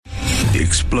The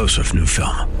explosive new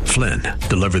film, Flynn,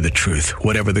 deliver the truth,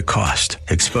 whatever the cost,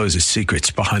 exposes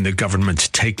secrets behind the government's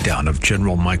takedown of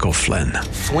General Michael Flynn.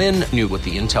 Flynn knew what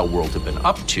the intel world had been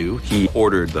up to. He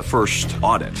ordered the first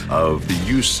audit of the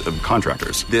use of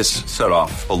contractors. This set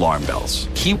off alarm bells.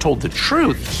 He told the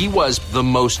truth. He was the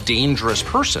most dangerous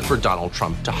person for Donald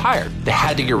Trump to hire. They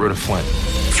had to get rid of Flynn.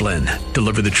 Flynn,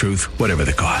 deliver the truth, whatever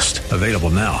the cost. Available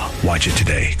now. Watch it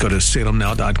today. Go to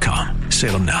salemnow.com.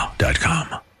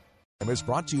 salemnow.com. Is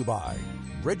brought to you by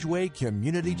Bridgeway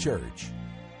Community Church.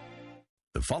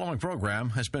 The following program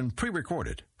has been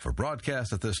pre-recorded for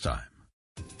broadcast at this time.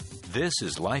 This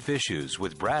is Life Issues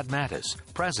with Brad Mattis,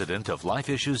 president of Life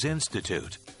Issues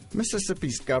Institute.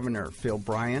 Mississippi's Governor, Phil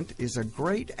Bryant, is a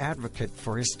great advocate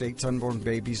for his state's unborn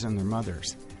babies and their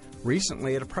mothers.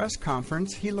 Recently, at a press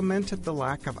conference, he lamented the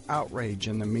lack of outrage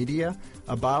in the media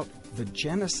about the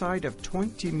genocide of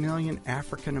 20 million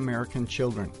African American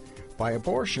children by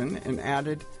abortion, and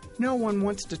added, "No one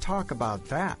wants to talk about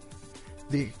that."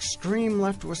 The extreme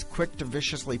left was quick to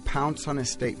viciously pounce on his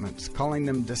statements, calling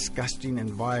them disgusting and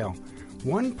vile.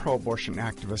 One pro-abortion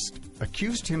activist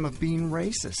accused him of being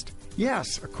racist.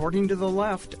 Yes, according to the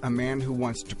left, a man who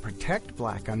wants to protect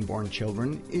black unborn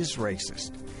children is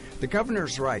racist. The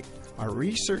governor's right. Our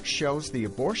research shows the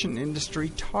abortion industry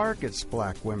targets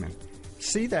black women.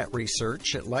 See that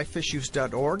research at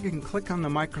lifeissues.org and click on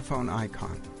the microphone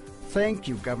icon. Thank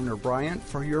you, Governor Bryant,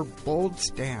 for your bold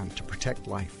stand to protect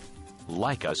life.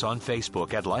 Like us on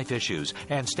Facebook at Life Issues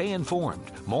and stay informed,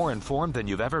 more informed than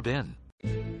you've ever been.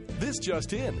 This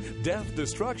just in, death,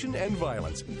 destruction, and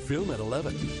violence. Film at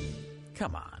 11.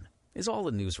 Come on. Is all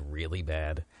the news really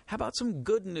bad? How about some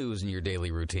good news in your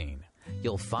daily routine?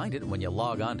 You'll find it when you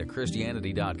log on to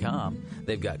Christianity.com.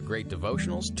 They've got great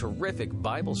devotionals, terrific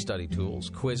Bible study tools,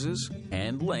 quizzes,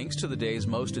 and links to the day's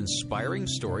most inspiring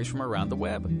stories from around the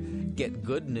web. Get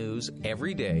good news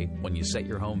every day when you set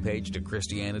your homepage to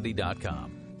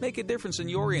Christianity.com. Make a difference in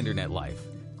your internet life.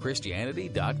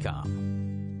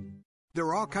 Christianity.com. There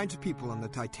were all kinds of people on the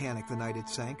Titanic the night it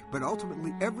sank, but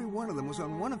ultimately every one of them was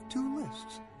on one of two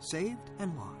lists, saved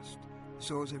and lost.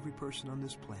 So is every person on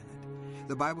this planet.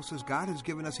 The Bible says God has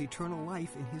given us eternal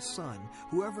life in His Son.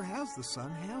 Whoever has the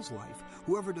Son has life.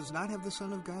 Whoever does not have the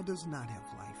Son of God does not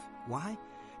have life. Why?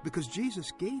 Because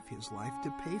Jesus gave His life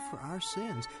to pay for our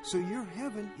sins. So your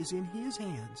heaven is in His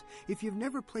hands. If you've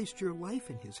never placed your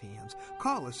life in His hands,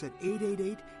 call us at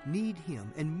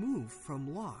 888-NEED-HIM and move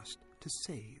from lost to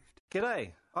saved.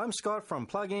 G'day, I'm Scott from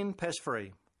Plug-in Pest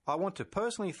Free. I want to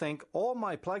personally thank all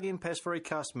my Plug-in Pest Free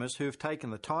customers who have taken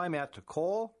the time out to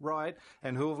call, write,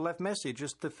 and who have left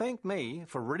messages to thank me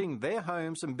for ridding their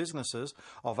homes and businesses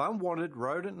of unwanted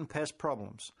rodent and pest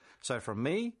problems. So from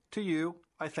me to you,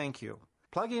 I thank you.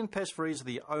 Plug-in Pest Free is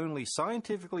the only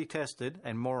scientifically tested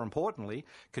and, more importantly,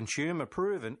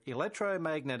 consumer-proven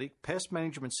electromagnetic pest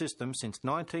management system since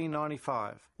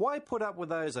 1995. Why put up with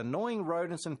those annoying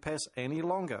rodents and pests any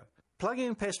longer?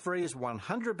 Plug-in Pest Free is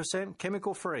 100%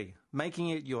 chemical-free, making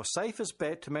it your safest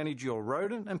bet to manage your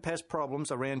rodent and pest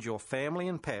problems around your family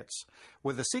and pets.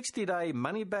 With a 60-day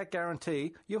money-back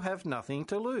guarantee, you have nothing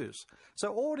to lose. So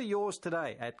order yours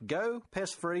today at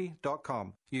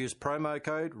gopestfree.com. Use promo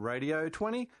code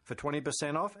RADIO20 for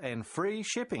 20% off and free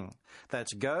shipping.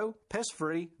 That's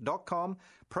gopestfree.com,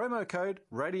 promo code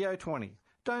RADIO20.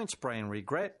 Don't spray and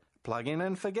regret, plug in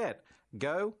and forget.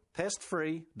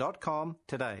 Gopestfree.com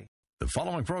today. The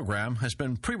following program has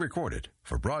been pre-recorded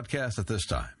for broadcast at this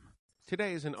time.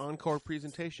 Today is an encore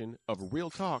presentation of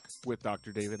Real Talk with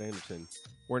Dr. David Anderson.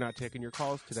 We're not taking your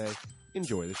calls today.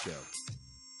 Enjoy the show.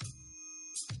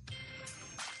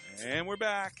 And we're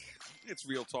back. It's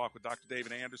Real Talk with Dr.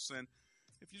 David Anderson.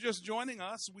 If you're just joining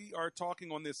us, we are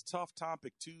talking on this Tough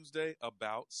Topic Tuesday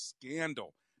about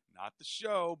scandal. Not the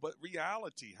show, but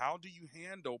reality. How do you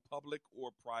handle public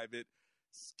or private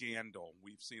scandal?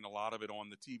 We've seen a lot of it on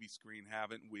the TV screen,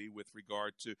 haven't we, with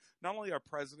regard to not only our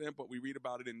president, but we read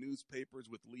about it in newspapers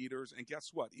with leaders. And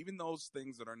guess what? Even those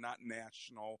things that are not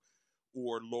national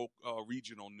or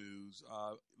regional news,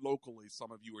 locally,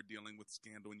 some of you are dealing with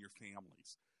scandal in your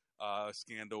families,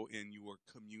 scandal in your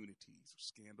communities,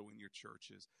 scandal in your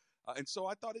churches. And so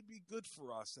I thought it'd be good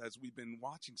for us, as we've been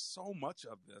watching so much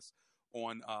of this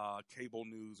on cable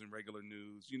news and regular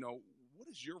news. You know, what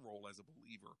is your role as a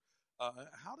believer?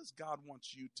 How does God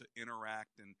want you to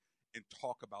interact and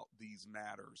talk about these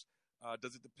matters?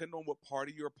 Does it depend on what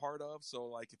party you're a part of? So,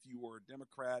 like, if you were a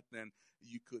Democrat, then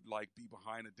you could, like, be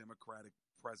behind a Democratic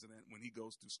president when he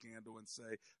goes through scandal and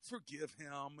say, forgive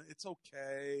him, it's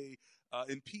okay,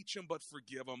 impeach him, but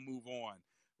forgive him, move on.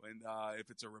 And if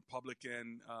it's a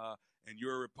Republican and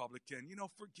you're a Republican,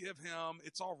 forgive him.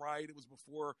 It's all right. It was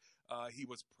before he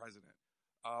was president.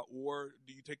 Or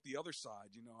do you take the other side?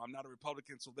 I'm not a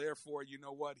Republican, so therefore, you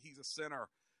know what? He's a sinner.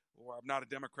 Or I'm not a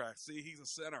Democrat. See, he's a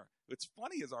sinner. It's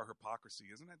funny as our hypocrisy.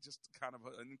 Isn't it just kind of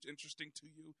interesting to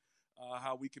you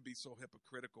how we can be so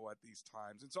hypocritical at these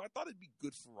times? And so I thought it'd be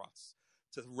good for us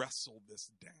to wrestle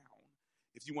this down.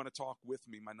 If you want to talk with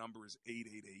me, my number is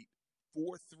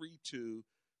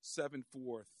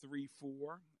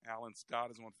 888-432-7434. Alan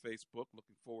Scott is on Facebook.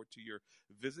 Looking forward to your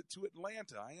visit to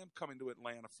Atlanta. I am coming to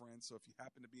Atlanta, friends, so if you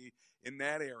happen to be in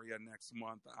that area next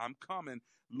month, I'm coming.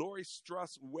 Lori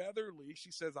Struss Weatherly,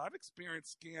 she says, I've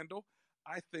experienced scandal.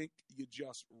 I think you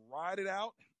just ride it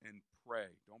out and pray.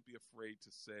 Don't be afraid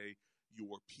to say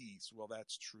your piece. Well,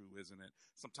 that's true, isn't it?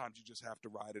 Sometimes you just have to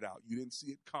ride it out. You didn't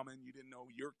see it coming. You didn't know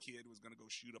your kid was going to go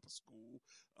shoot up a school,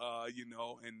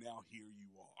 and now here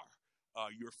you are.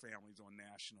 Your family's on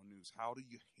national news. How do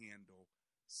you handle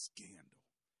scandal?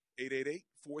 888-432-7434.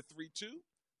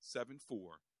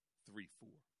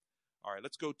 All right,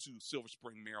 let's go to Silver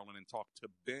Spring, Maryland, and talk to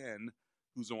Ben,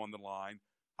 who's on the line.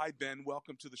 Hi, Ben.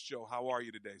 Welcome to the show. How are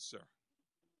you today, sir?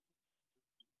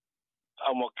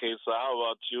 I'm okay, sir. How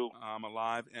about you? I'm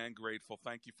alive and grateful.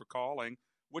 Thank you for calling.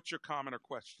 What's your comment or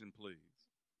question, please?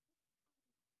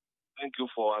 Thank you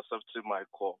for accepting my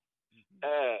call.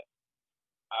 Mm-hmm.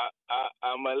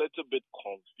 I'm a little bit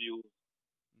confused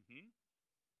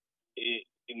in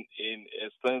a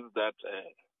sense that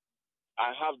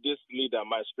I have this leader,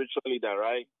 my spiritual leader,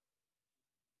 right?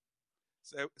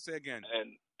 Say again.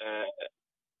 And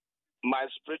my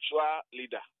spiritual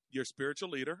leader. Your spiritual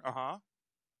leader, uh-huh.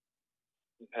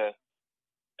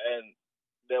 And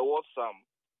there was some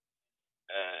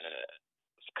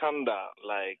scandal,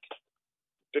 like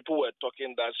people were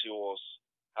talking that she was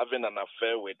having an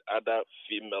affair with other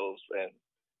females and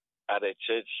at a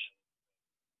church.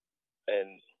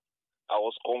 And I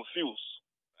was confused.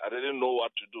 I didn't know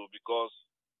what to do because,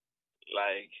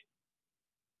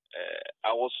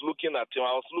 I was looking at him.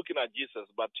 I was looking at Jesus,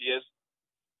 but yes.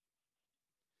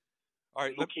 All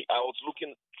right. I was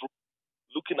looking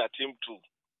at him too.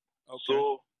 Okay.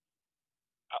 So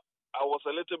I was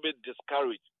a little bit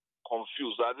discouraged,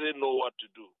 confused. I didn't know what to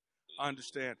do. I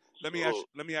understand. Let me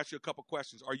ask you a couple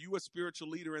questions. Are you a spiritual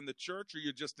leader in the church, or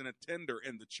you're just an attender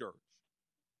in the church?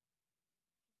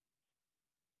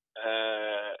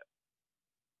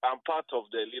 I'm part of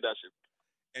the leadership.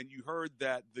 And you heard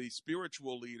that the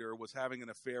spiritual leader was having an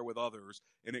affair with others,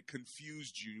 and it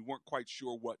confused you. You weren't quite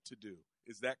sure what to do.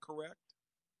 Is that correct?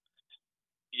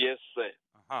 Yes, sir.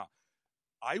 Uh-huh.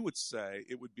 I would say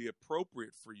it would be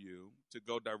appropriate for you to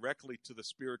go directly to the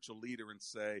spiritual leader and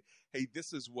say, hey,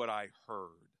 this is what I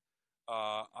heard.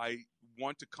 I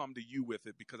want to come to you with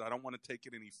it because I don't want to take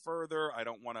it any further. I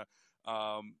don't want to,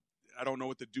 I don't know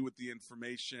what to do with the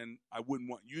information. I wouldn't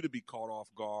want you to be caught off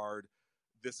guard.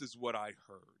 This is what I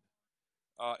heard.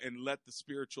 And let the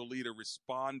spiritual leader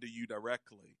respond to you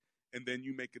directly. And then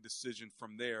you make a decision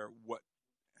from there what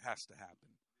has to happen.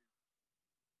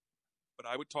 But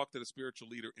I would talk to the spiritual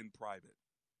leader in private.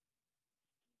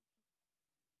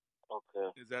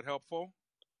 Okay. Is that helpful?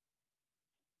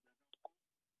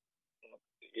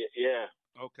 Yeah.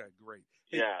 Okay, great.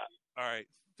 Hey, yeah. All right.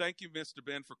 Thank you, Mr.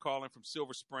 Ben, for calling from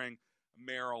Silver Spring,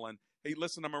 Maryland. Hey,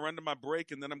 listen, I'm going to run to my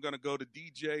break, and then I'm going to go to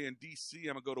DJ in D.C.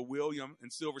 I'm going to go to William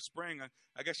in Silver Spring.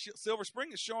 I guess Silver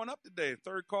Spring is showing up today.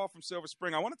 Third call from Silver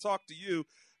Spring. I want to talk to you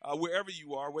wherever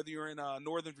you are, whether you're in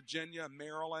Northern Virginia,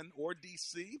 Maryland, or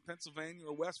D.C., Pennsylvania,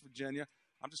 or West Virginia.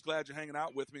 I'm just glad you're hanging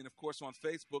out with me. And, of course, on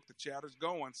Facebook, the chatter's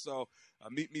going. So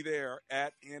meet me there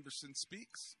at Anderson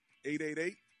Speaks,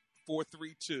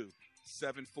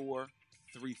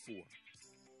 888-432-7434.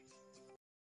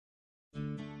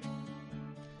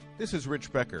 This is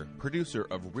Rich Becker, producer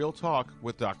of Real Talk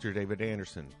with Dr. David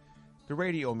Anderson. The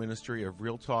radio ministry of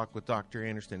Real Talk with Dr.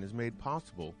 Anderson is made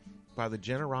possible by the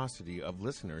generosity of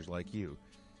listeners like you.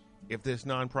 If this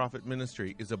nonprofit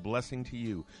ministry is a blessing to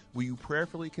you, will you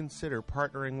prayerfully consider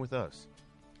partnering with us?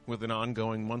 With an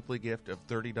ongoing monthly gift of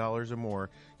 $30 or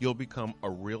more, you'll become a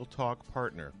Real Talk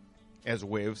partner. As a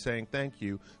way of saying thank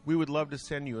you, we would love to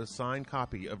send you a signed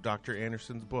copy of Dr.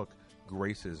 Anderson's book,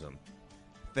 Gracism.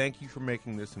 Thank you for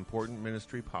making this important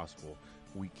ministry possible.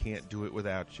 We can't do it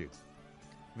without you.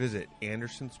 Visit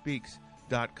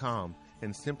AndersonSpeaks.com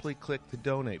and simply click the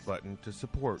donate button to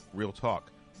support Real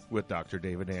Talk with Dr.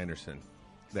 David Anderson.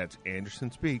 That's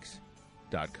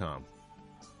AndersonSpeaks.com.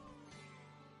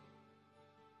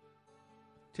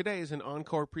 Today is an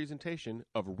encore presentation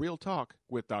of Real Talk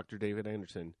with Dr. David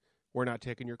Anderson. We're not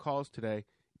taking your calls today.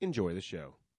 Enjoy the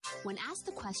show. When asked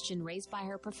the question raised by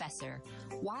her professor,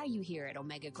 "Why are you here at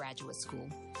Omega Graduate School?"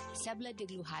 Sebla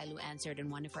Digluhailu answered in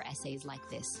one of her essays like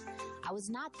this: "I was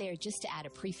not there just to add a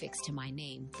prefix to my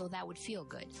name, though that would feel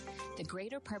good. The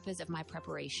greater purpose of my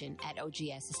preparation at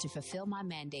OGS is to fulfill my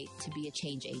mandate to be a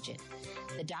change agent.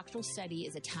 The doctoral study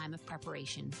is a time of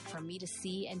preparation for me to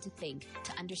see and to think,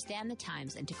 to understand the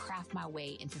times, and to craft my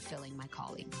way in fulfilling my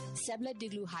calling." Sebla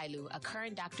Digluhailu, a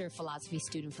current Doctor of Philosophy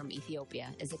student from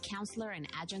Ethiopia, is a counselor and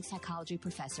adjunct psychology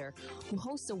professor who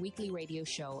hosts a weekly radio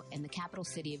show in the capital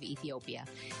city of Ethiopia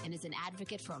and is an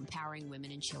advocate for empowering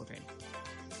women and children.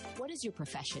 What is your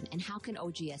profession, and how can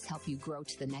OGS help you grow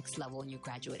to the next level in your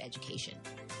graduate education?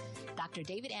 Dr.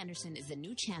 David Anderson is the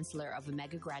new chancellor of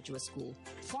Omega Graduate School,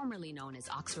 formerly known as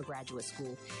Oxford Graduate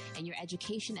School, and your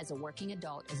education as a working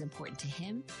adult is important to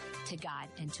him, to God,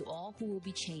 and to all who will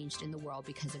be changed in the world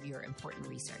because of your important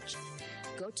research.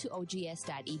 Go to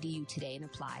ogs.edu today and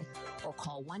apply, or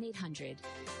call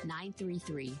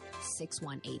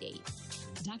 1-800-933-6188.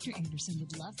 Dr. Anderson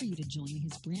would love for you to join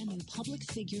his brand new Public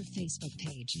Figure Facebook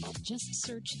page. Just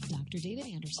search Dr. David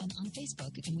Anderson on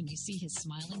Facebook, and when you see his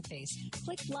smiling face,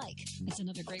 click like. It's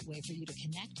another great way for you to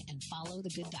connect and follow the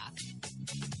good doc.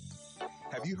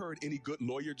 Have you heard any good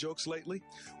lawyer jokes lately?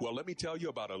 Well, let me tell you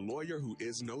about a lawyer who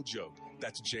is no joke.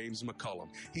 That's James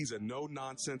McCullum. He's a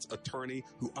no-nonsense attorney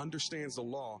who understands the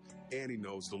law and he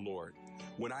knows the Lord.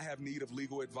 When I have need of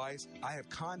legal advice, I have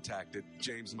contacted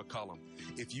James McCullum.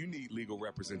 If you need legal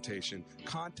representation,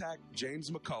 contact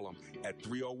James McCullum at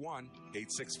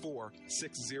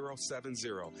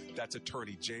 301-864-6070. That's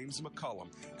attorney James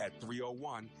McCullum at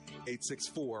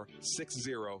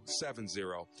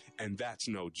 301-864-6070. And that's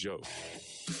no joke.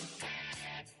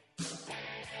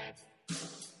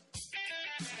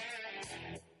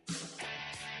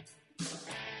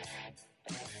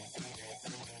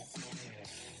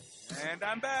 And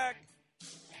I'm back.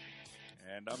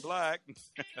 And I'm black.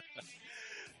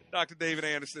 Dr. David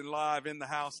Anderson live in the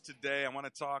house today. I want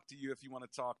to talk to you if you want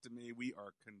to talk to me. We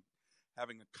are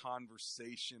having a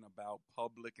conversation about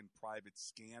public and private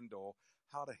scandal,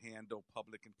 how to handle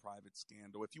public and private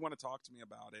scandal. If you want to talk to me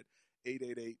about it,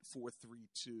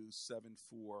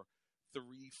 888-432-7434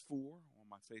 on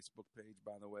my Facebook page,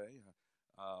 by the way.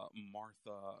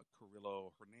 Martha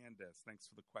Carrillo Hernandez, thanks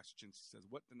for the question. She says,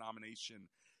 what denomination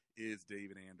is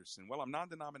David Anderson? Well, I'm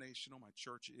non-denominational. My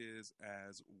church is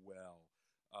as well.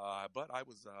 But I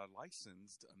was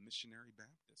licensed a missionary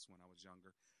Baptist when I was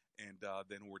younger, and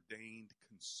then ordained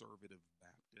conservative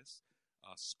Baptist.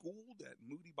 Schooled at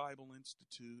Moody Bible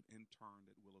Institute,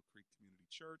 interned at Willow Creek Community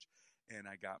Church, and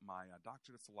I got my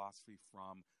doctorate of philosophy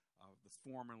from the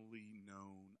formerly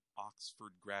known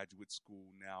Oxford Graduate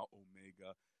School, now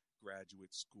Omega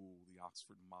Graduate School, the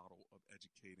Oxford model of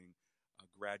educating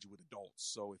graduate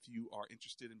adults. So if you are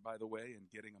interested in, by the way, in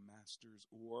getting a master's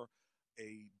or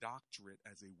a doctorate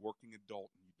as a working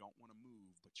adult, and you don't want to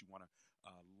move, but you want to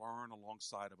learn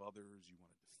alongside of others, you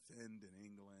want to defend in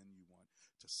England, you want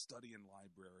to study in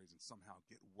libraries and somehow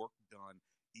get work done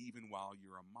even while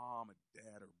you're a mom, a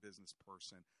dad, or business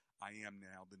person, I am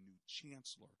now the new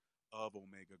chancellor of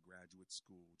Omega Graduate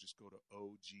School. Just go to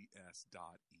ogs.edu.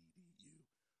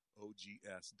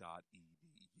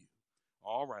 ogs.edu.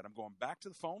 All right, I'm going back to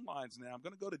the phone lines now. I'm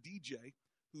going to go to DJ,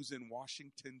 who's in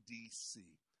Washington, D.C.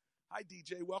 Hi,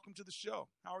 DJ. Welcome to the show.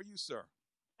 How are you, sir?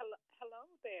 Hello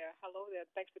there. Hello there.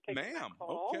 Thanks for taking my Ma'am,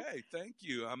 call. okay. Thank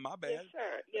you. My bad. Yes,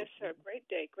 sir. Yes, sir. Great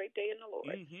day. Great day in the Lord.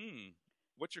 Mm-hmm.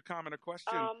 What's your comment or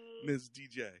question, Ms.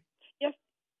 DJ? Yes,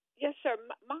 sir.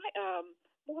 My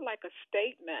more like a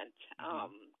statement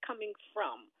coming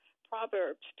from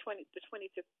Proverbs 20, the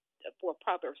 25th,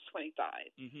 Proverbs 25,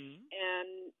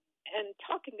 and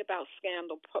talking about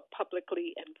scandal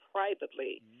publicly and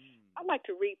privately. I'd like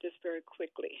to read this very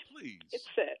quickly. Please. It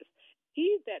says,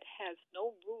 "He that has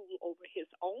no rule over his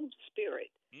own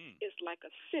spirit is like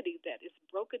a city that is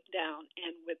broken down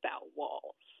and without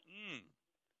walls."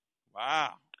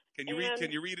 Wow. Can you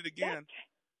read it again?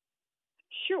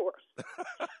 Sure.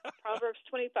 Proverbs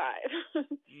 25,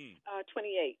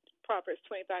 28. Proverbs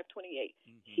 25:28.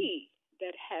 He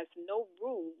that has no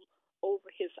rule over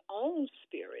his own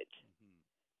spirit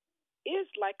is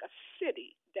like a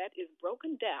city that is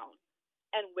broken down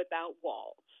and without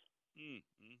walls.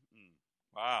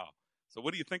 Wow. So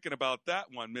what are you thinking about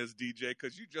that one, Ms. DJ?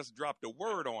 Because you just dropped a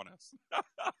word on us.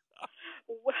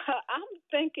 Well, I'm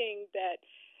thinking that,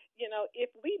 if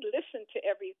we listen to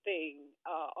everything,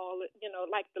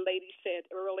 like the lady said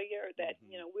earlier, that,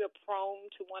 we're prone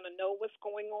to want to know what's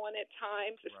going on at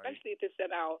times, especially if it's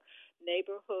in our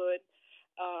neighborhood,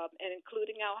 and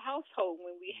including our household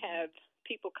when we have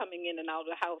people coming in and out of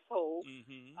the household,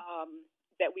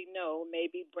 that we know may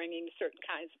be bringing certain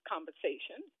kinds of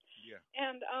conversations. Yeah.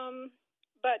 And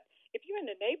but if you're in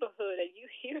the neighborhood and you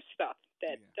hear stuff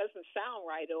that doesn't sound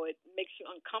right, or it makes you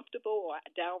uncomfortable, or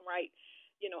downright,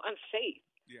 unsafe.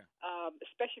 Yeah.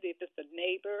 Especially if it's a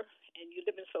neighbor and you're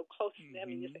living so close to them,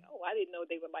 and you say, "Oh, I didn't know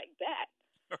they were like that."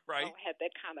 Right. Or had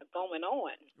that kind of going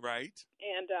on. Right.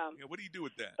 And what do you do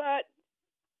with that? But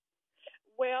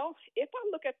if I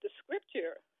look at the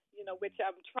scripture, which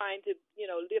I'm trying to,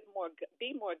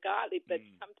 be more godly, but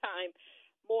sometimes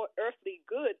more earthly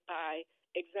good by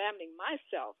examining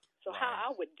myself. So how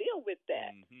I would deal with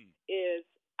that is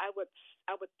I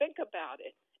would think about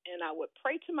it, and I would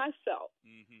pray to myself,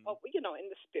 in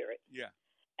the spirit. Yeah.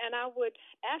 And I would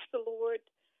ask the Lord,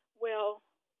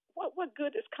 what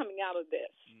good is coming out of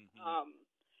this?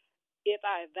 If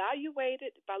I evaluate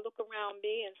it, if I look around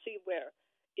me and see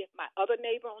if my other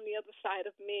neighbor on the other side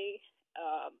of me,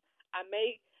 I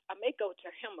may go to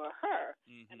him or her,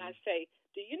 and I say,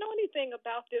 "Do you know anything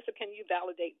about this, or can you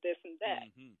validate this and that?"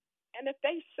 And if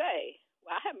they say,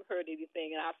 "Well, I haven't heard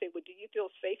anything," and I say, "Well, do you feel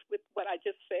safe with what I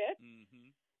just said?"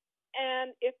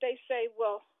 And if they say,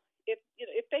 "Well,"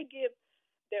 if they give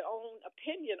their own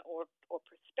opinion or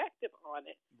perspective on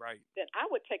it, right, then I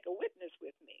would take a witness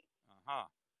with me.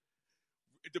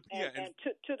 And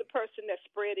to the person that's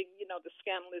spreading, the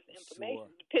scandalous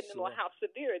information, depending on how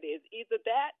severe it is, either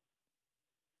that,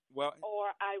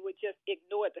 or I would just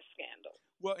ignore the scandal.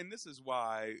 Well, and this is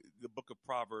why the book of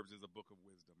Proverbs is a book of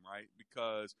wisdom, right?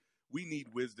 Because we need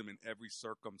wisdom in every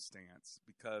circumstance,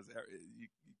 because you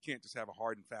can't just have a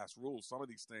hard and fast rule. Some of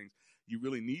these things you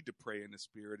really need to pray in the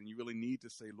spirit, and you really need to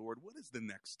say, "Lord, what is the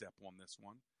next step on this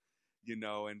one?"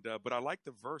 But I like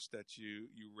the verse that you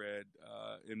read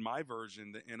in my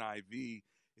version, the NIV.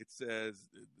 It says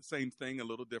the same thing a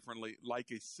little differently.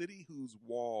 Like a city whose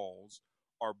walls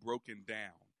are broken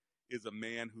down is a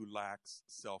man who lacks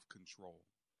self-control.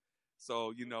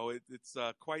 So, it's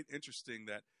quite interesting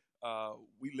that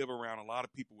we live around a lot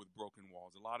of people with broken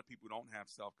walls, a lot of people who don't have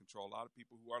self-control, a lot of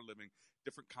people who are living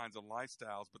different kinds of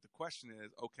lifestyles. But the question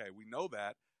is, okay, we know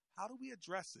that. How do we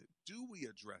address it? Do we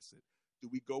address it? Do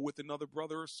we go with another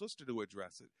brother or sister to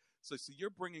address it? So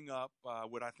you're bringing up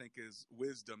what I think is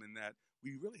wisdom, in that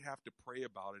we really have to pray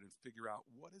about it and figure out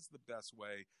what is the best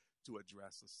way to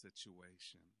address a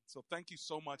situation. So thank you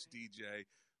so much, DJ,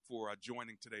 for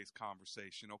joining today's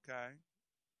conversation, okay?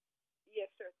 Yes,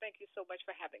 sir. Thank you so much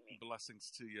for having me.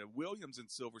 Blessings to you. William's in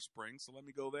Silver Spring, so let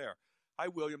me go there. Hi,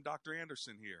 William. Dr.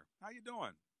 Anderson here. How you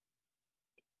doing?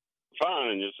 Fine,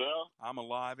 and yourself? I'm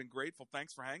alive and grateful.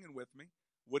 Thanks for hanging with me.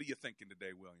 What are you thinking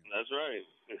today, William? That's right.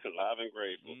 Alive and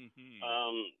grateful.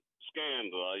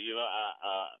 Scandal.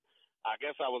 I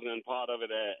guess I was in part of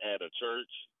it at a church.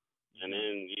 And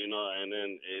then, and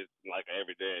then it's like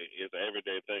it's an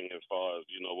everyday thing as far as,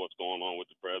 what's going on with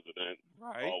the president.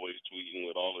 Right. Always tweeting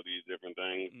with all of these different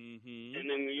things. And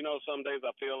then, some days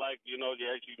I feel like, you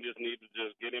just need to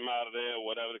just get him out of there,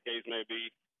 whatever the case may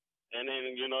be. And then,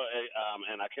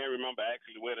 and I can't remember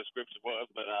actually where the scripture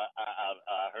was, but I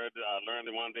learned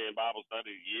it one day in Bible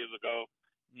study years ago.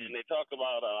 And they talked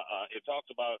about, it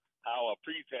talks about how a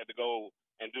priest had to go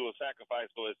and do a sacrifice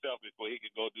for himself before he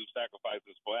could go do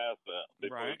sacrifices for ourselves,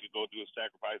 before he could go do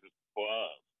sacrifices for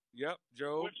us. Yep,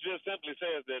 Joe. Which just simply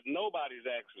says that nobody's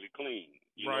actually clean,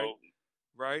 you know,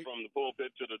 from the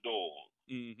pulpit to the door.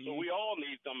 So we all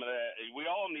need some of that. We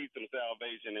all need some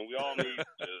salvation, and we all need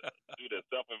to do the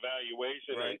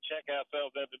self-evaluation and check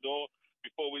ourselves at the door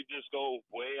before we just go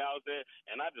way out there.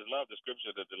 And I just love the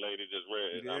scripture that the lady just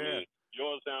read. Yeah. I mean,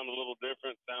 yours sounds a little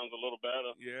different, sounds a little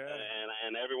better. Yeah.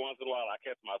 And every once in a while I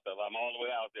catch myself. I'm all the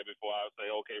way out there before I say,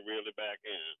 okay, reel it back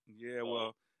in. Yeah,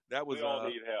 well, that was... We all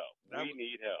need help. We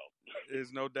need help.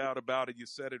 There's no doubt about it. You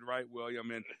said it right, William.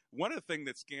 And one of the things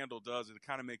that Scandal does is it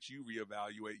kind of makes you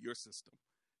reevaluate your system,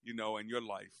 and your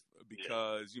life,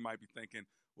 because you might be thinking,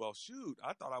 well, shoot,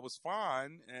 I thought I was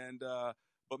fine, and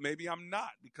but maybe I'm not,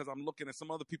 because I'm looking at some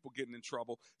other people getting in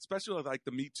trouble, especially like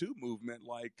the Me Too movement.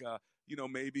 Like,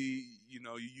 maybe, you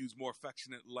use more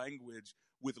affectionate language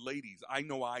with ladies. I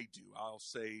know I do. I'll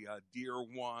say dear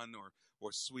one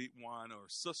or sweet one or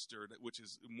sister, which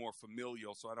is more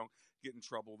familial, so I don't get in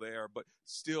trouble there. But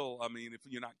still, I mean, if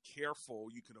you're not careful,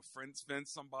 you can offend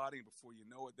somebody, and before you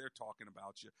know it, they're talking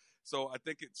about you. So I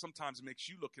think it sometimes makes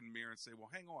you look in the mirror and say, well,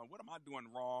 hang on, what am I doing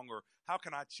wrong? Or how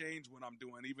can I change what I'm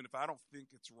doing, even if I don't think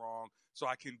it's wrong, so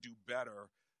I can do better?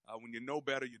 When you know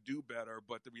better, you do better.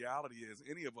 But the reality is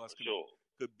any of us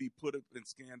could be put in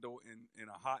scandal in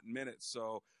a hot minute.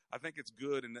 So I think it's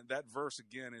good. And that verse,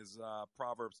 again, is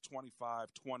Proverbs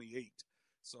 25:28.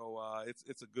 So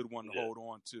it's a good one to hold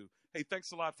on to. Hey,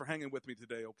 thanks a lot for hanging with me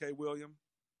today. Okay, William?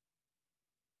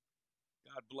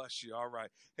 God bless you. All right.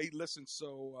 Hey, listen,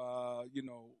 so,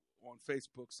 on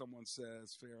Facebook, someone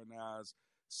says, Farinaz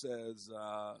says,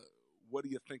 what do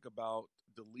you think about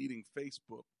deleting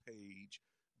Facebook page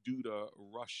due to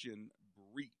Russian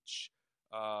breach?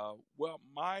 Well,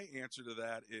 my answer to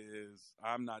that is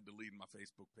I'm not deleting my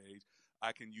Facebook page.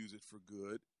 I can use it for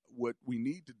good. What we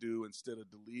need to do instead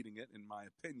of deleting it, in my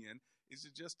opinion, is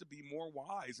just to be more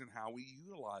wise in how we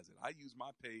utilize it. I use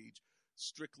my page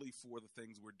strictly for the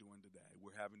things we're doing today.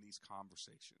 We're having these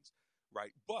conversations,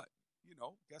 right? But,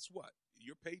 guess what?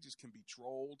 Your pages can be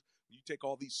trolled. You take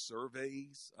all these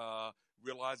surveys,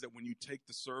 realize that when you take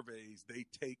the surveys, they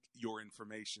take your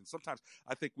information. Sometimes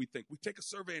I think we take a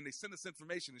survey and they send us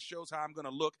information that shows how I'm going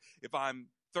to look if I'm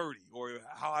 30, or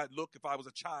how I'd look if I was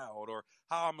a child, or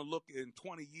how I'm going to look in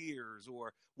 20 years,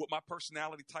 or what my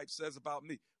personality type says about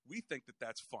me. We think that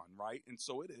that's fun, right? And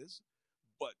so it is,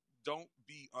 but don't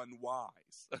be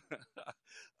unwise.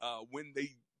 When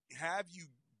they have you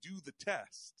do the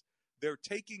test, they're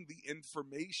taking the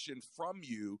information from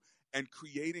you and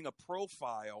creating a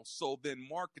profile so then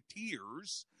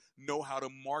marketeers know how to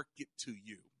market to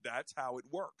you. That's how it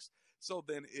works. So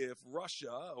then if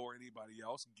Russia or anybody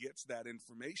else gets that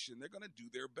information, they're going to do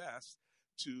their best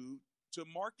to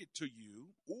market to you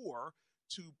or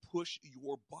to push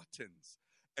your buttons.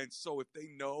 And so if they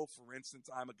know, for instance,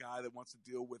 I'm a guy that wants to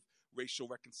deal with racial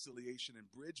reconciliation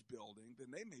and bridge building,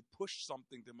 then they may push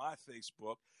something to my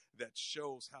Facebook that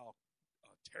shows how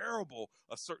terrible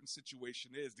a certain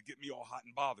situation is to get me all hot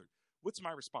and bothered. What's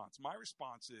my response? My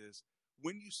response is,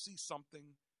 when you see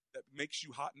something that makes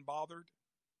you hot and bothered,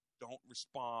 don't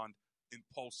respond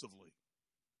impulsively.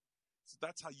 So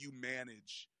that's how you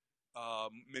manage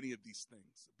many of these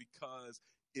things, because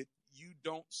if you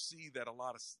don't see that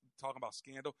talking about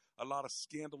scandal, a lot of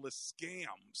scandalous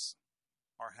scams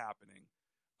are happening,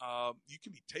 you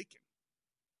can be taken.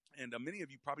 And many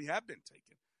of you probably have been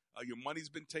taken. Your money's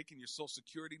been taken. Your Social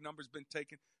Security number's been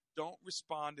taken. Don't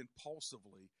respond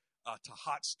impulsively to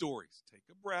hot stories. Take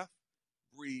a breath,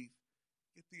 breathe,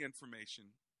 get the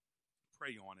information,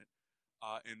 pray on it,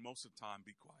 and most of the time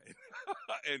be quiet.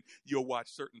 And you'll watch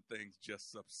certain things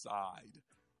just subside.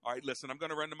 All right, listen, I'm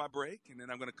going to run to my break, and then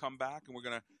I'm going to come back, and we're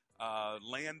going to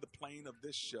land the plane of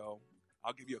this show.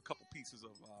 I'll give you a couple pieces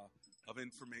of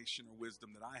information or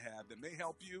wisdom that I have that may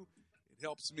help you. It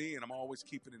helps me, and I'm always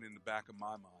keeping it in the back of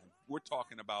my mind. We're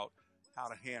talking about how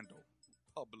to handle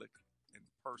public and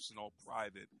personal,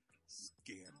 private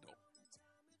scandal.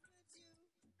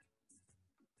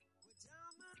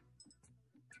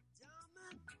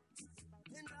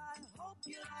 And I hope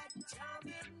you like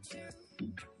charming too.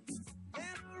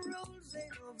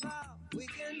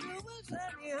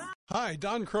 Hi,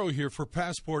 Don Crow here for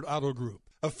Passport Auto Group,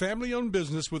 a family-owned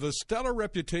business with a stellar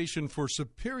reputation for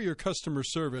superior customer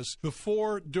service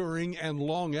before, during, and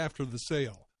long after the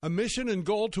sale. A mission and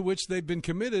goal to which they've been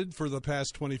committed for the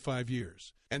past 25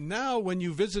 years. And now, when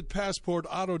you visit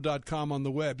PassportAuto.com on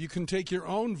the web, you can take your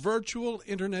own virtual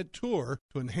internet tour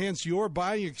to enhance your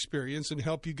buying experience and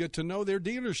help you get to know their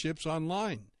dealerships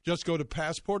online. Just go to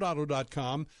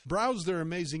PassportAuto.com, browse their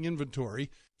amazing inventory,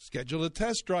 schedule a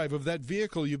test drive of that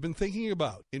vehicle you've been thinking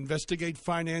about, investigate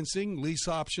financing, lease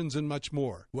options, and much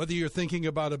more. Whether you're thinking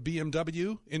about a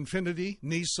BMW, Infiniti,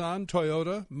 Nissan,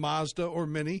 Toyota, Mazda, or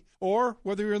Mini, or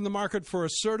whether you're in the market for a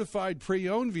certified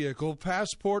pre-owned vehicle,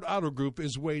 Passport Auto Group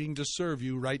is waiting to serve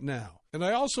you right now. And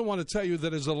I also want to tell you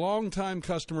that as a longtime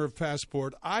customer of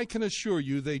Passport, I can assure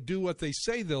you they do what they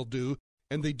say they'll do,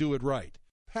 and they do it right.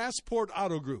 Passport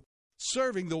Auto Group,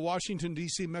 serving the Washington,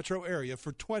 D.C. metro area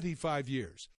for 25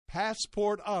 years.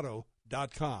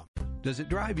 PassportAuto.com. Does it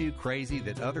drive you crazy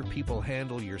that other people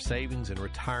handle your savings and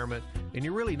retirement, and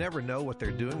you really never know what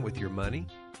they're doing with your money?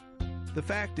 The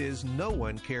fact is, no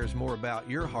one cares more about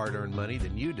your hard-earned money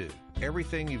than you do.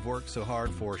 Everything you've worked so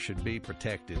hard for should be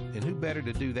protected, and who better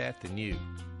to do that than you?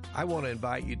 I want to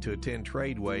invite you to attend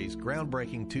Tradeway's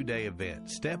groundbreaking two-day event,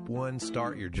 Step 1,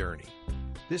 Start Your Journey.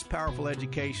 This powerful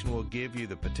education will give you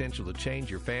the potential to change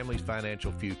your family's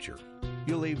financial future.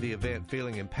 You'll leave the event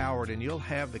feeling empowered, and you'll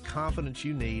have the confidence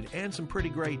you need and some pretty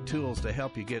great tools to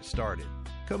help you get started.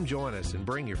 Come join us and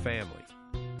bring your family.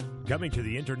 Coming to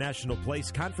the International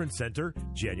Place Conference Center,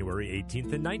 January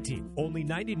 18th and 19th. Only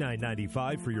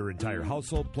 $99.95 for your entire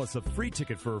household, plus a free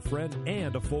ticket for a friend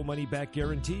and a full money-back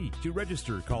guarantee. To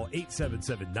register, call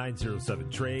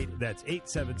 877-907-TRADE. That's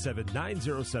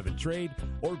 877-907-TRADE,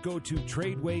 or go to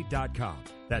Tradeway.com.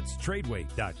 That's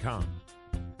Tradeway.com.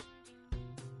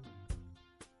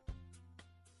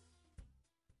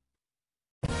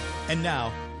 And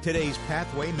now, today's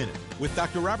Pathway Minute with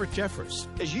Dr. Robert Jeffress.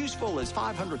 As useful as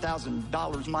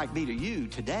 $500,000 might be to you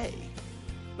today,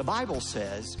 The Bible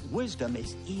says wisdom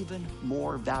is even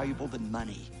more valuable than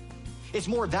money. It's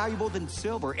more valuable than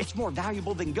silver. It's more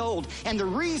valuable than gold. And the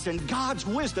reason God's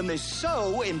wisdom is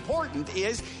so important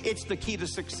is it's the key to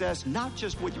success, not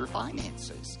just with your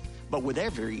finances, but with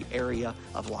every area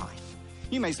of life.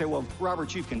 You may say, well,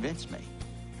 Robert, you've convinced me.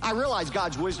 I realize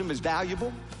God's wisdom is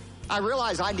valuable. I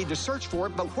realize I need to search for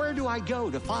it, but where do I go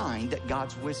to find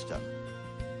God's wisdom?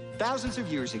 Thousands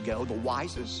of years ago, the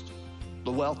wisest,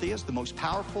 the wealthiest, the most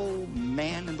powerful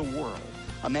man in the world,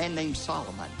 a man named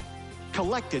Solomon,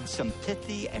 collected some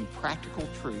pithy and practical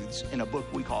truths in a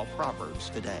book we call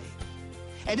Proverbs today.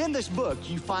 And in this book,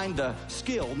 you find the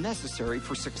skill necessary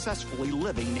for successfully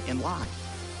living in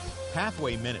life.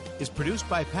 Pathway Minute is produced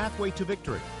by Pathway to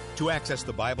Victory. To access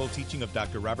the Bible teaching of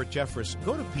Dr. Robert Jeffress,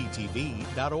 go to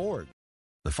ptv.org.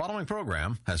 The following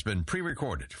program has been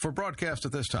pre-recorded for broadcast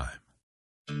at this time.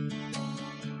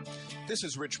 This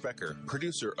is Rich Becker,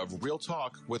 producer of Real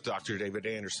Talk with Dr. David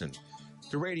Anderson.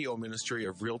 The radio ministry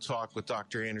of Real Talk with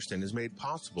Dr. Anderson is made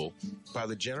possible by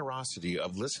the generosity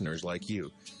of listeners like you.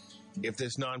 If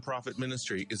this nonprofit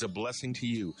ministry is a blessing to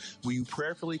you, will you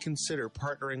prayerfully consider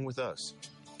partnering with us?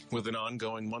 With an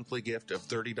ongoing monthly gift of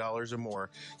 $30 or more,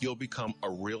 you'll become a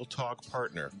Real Talk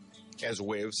partner. As a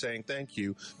way of saying thank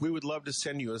you, we would love to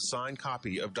send you a signed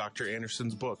copy of Dr.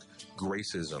 Anderson's book,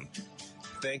 Gracism.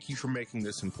 Thank you for making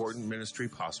this important ministry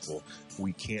possible.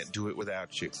 We can't do it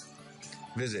without you.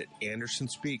 Visit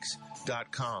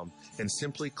AndersonSpeaks.com and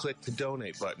simply click the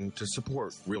donate button to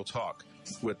support Real Talk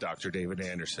with Dr. David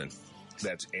Anderson.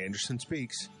 That's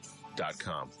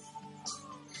AndersonSpeaks.com.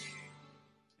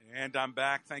 And I'm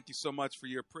back. Thank you so much for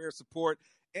your prayer support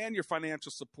and your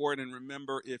financial support. And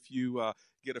remember, if you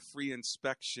get a free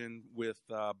inspection with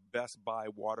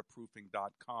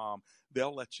BestBuyWaterproofing.com,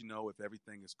 they'll let you know if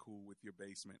everything is cool with your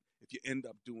basement. If you end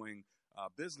up doing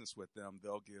business with them,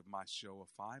 they'll give my show a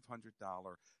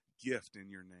 $500 gift in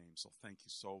your name. So thank you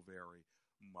so very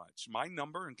much. My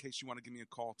number, in case you want to give me a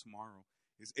call tomorrow,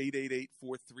 is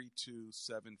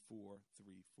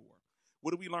 888-432-7434.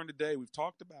 What did we learn today? We've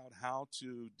talked about how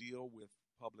to deal with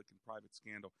public and private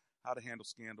scandal, how to handle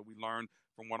scandal. We learned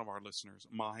from one of our listeners,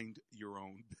 mind your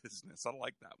own business. I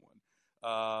like that one.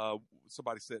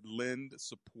 Somebody said, lend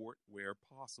support where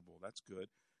possible. That's good.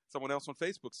 Someone else on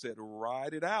Facebook said,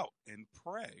 ride it out and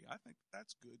pray. I think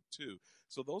that's good, too.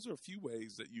 So those are a few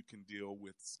ways that you can deal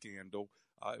with scandal,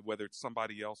 whether it's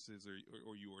somebody else's or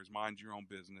yours. Mind your own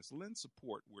business. Lend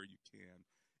support where you can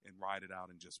and ride it out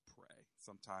and just pray.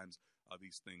 Sometimes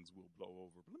these things will blow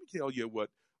over. But let me tell you what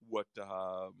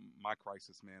my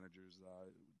crisis managers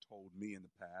told me in the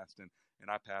past, and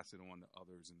I pass it on to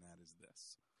others, and that is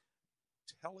this.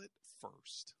 Tell it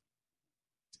first.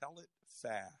 Tell it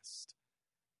fast.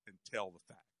 And tell the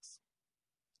facts.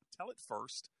 Tell it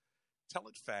first, tell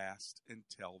it fast, and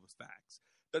tell the facts.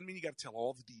 Doesn't mean you got to tell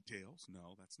all the details.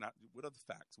 No, that's not. What are the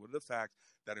facts? What are the facts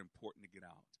that are important to get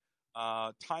out?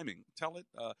 Timing. Tell it.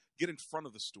 Get in front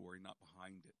of the story, not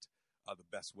behind it. The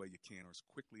best way you can, or as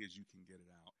quickly as you can get it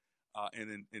out.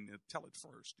 And tell it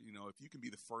first. You know, if you can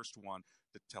be the first one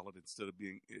to tell it instead of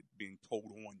being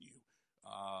told on you.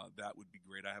 That would be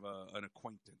great. I have an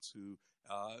acquaintance who,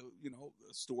 a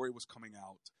story was coming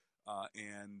out,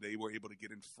 and they were able to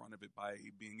get in front of it by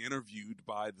being interviewed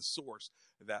by the source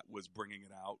that was bringing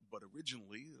it out. But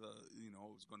originally, it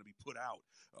was going to be put out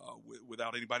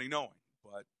without anybody knowing.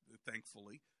 But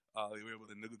thankfully, they were able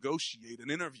to negotiate an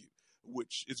interview,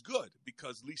 which is good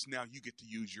because at least now you get to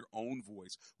use your own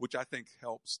voice, which I think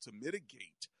helps to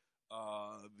mitigate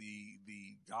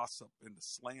the gossip and the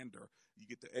slander. You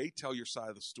get to tell your side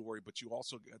of the story, but you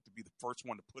also get to be the first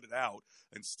one to put it out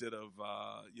instead of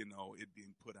it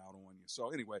being put out on you.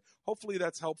 So anyway, hopefully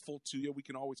that's helpful to you. We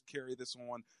can always carry this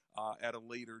on at a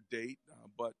later date,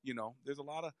 but there's a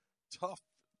lot of tough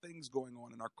things going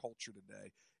on in our culture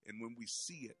today, and when we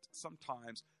see it,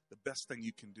 sometimes the best thing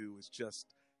you can do is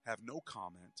just have no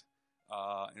comment,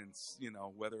 and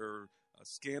whether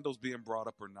scandals being brought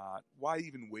up or not, why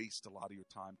even waste a lot of your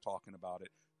time talking about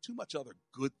it? Too much other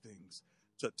good things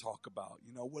to talk about.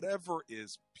 Whatever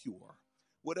is pure,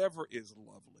 whatever is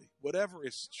lovely, whatever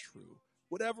is true,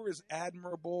 whatever is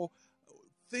admirable,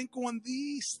 think on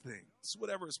these things.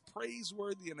 Whatever is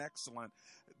praiseworthy and excellent,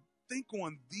 think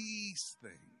on these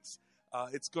things.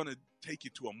 It's going to take you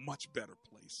to a much better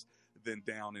place than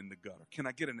down in the gutter. Can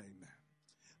I get an amen?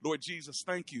 Lord Jesus,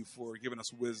 thank you for giving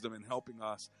us wisdom and helping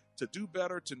us to do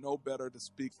better, to know better, to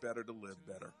speak better, to live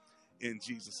better. In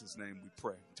Jesus' name we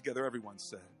pray. Together everyone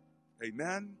said,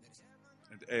 amen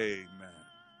and amen.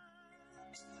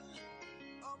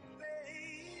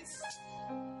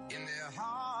 In their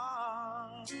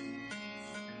heart,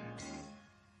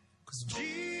 'cause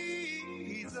Jesus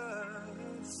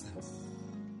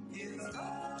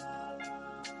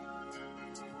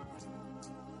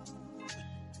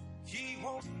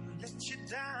let you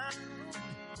down.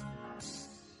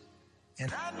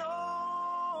 And I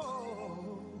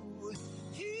know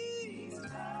he's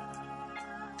mine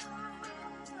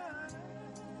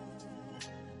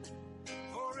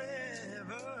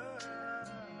forever.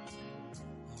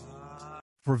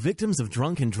 For victims of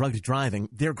drunk and drugged driving,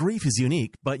 their grief is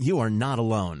unique, but you are not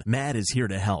alone. MAD is here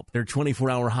to help. Their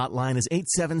 24-hour hotline is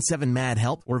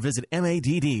 877-MAD-HELP or visit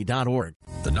MADD.org.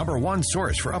 The number one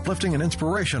source for uplifting and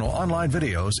inspirational online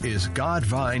videos is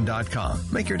Godvine.com.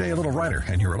 Make your day a little brighter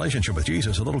and your relationship with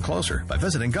Jesus a little closer by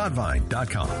visiting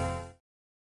Godvine.com.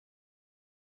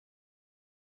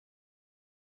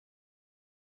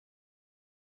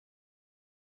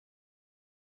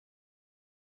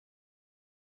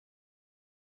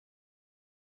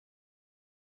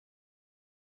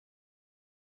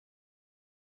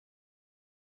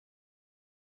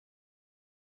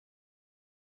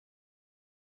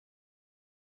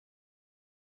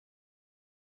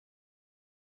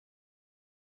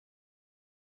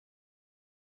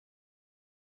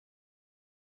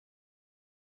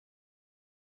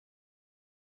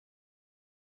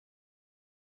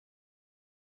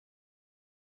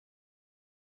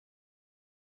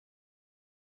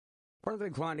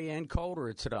 Partly cloudy and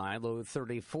colder tonight, low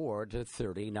 34 to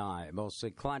 39.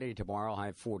 Mostly cloudy tomorrow,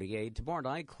 high 48. Tomorrow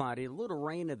night, cloudy, a little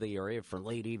rain in the area for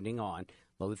late evening on,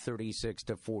 low 36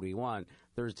 to 41.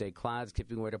 Thursday, clouds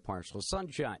giving way to partial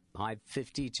sunshine, high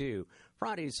 52.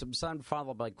 Friday, some sun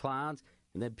followed by clouds,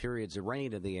 and then periods of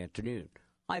rain in the afternoon,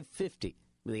 high 50.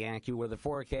 With the AccuWeather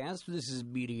forecast, this is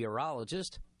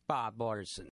meteorologist Bob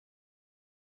Larson.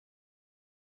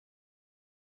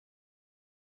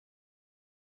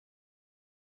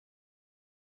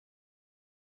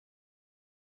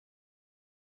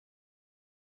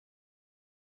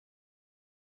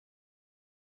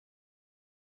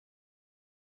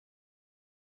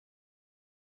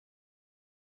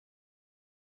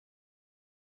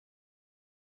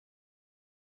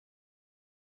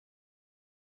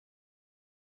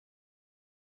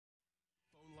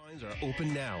 Lines are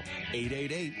open now.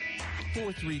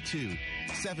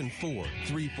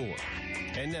 888-432-7434.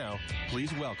 And now,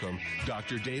 please welcome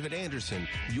Dr. David Anderson,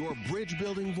 your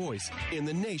bridge-building voice in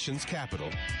the nation's capital.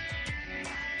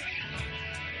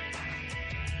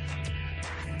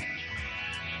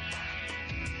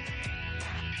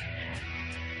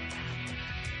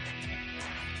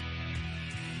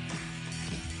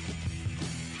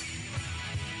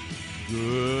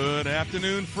 Good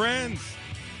afternoon, friends.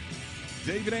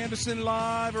 David Anderson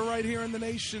live right here in the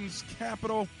nation's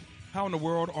capital. How in the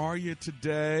world are you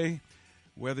today?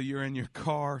 Whether you're in your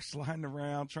car sliding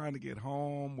around trying to get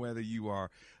home, whether you are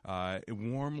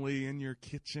warmly in your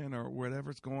kitchen or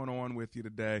whatever's going on with you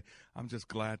today, I'm just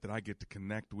glad that I get to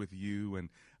connect with you and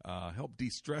help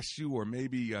de-stress you, or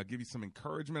maybe give you some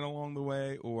encouragement along the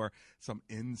way or some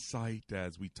insight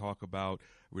as we talk about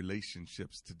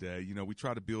relationships today. You know, we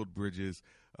try to build bridges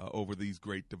over these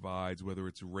great divides, whether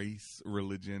it's race,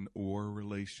 religion, or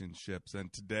relationships.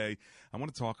 And today I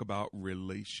want to talk about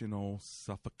relational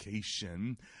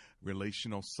suffocation.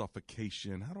 Relational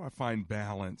suffocation. How do I find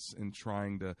balance in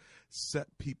trying to set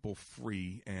people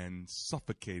free and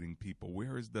suffocating people?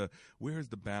 Where is the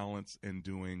balance in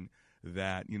doing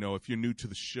that? You know, if you're new to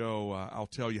the show, I'll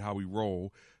tell you how we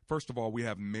roll. First of all, we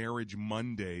have Marriage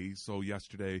Monday. So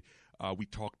yesterday we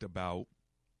talked about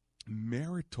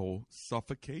marital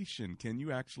suffocation. Can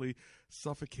you actually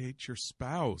suffocate your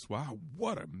spouse? Wow,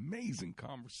 what an amazing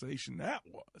conversation that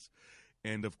was.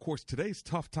 And, of course, today's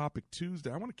Tough Topic Tuesday.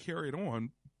 I want to carry it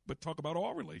on, but talk about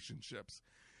all relationships.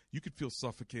 You could feel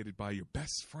suffocated by your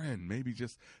best friend. Maybe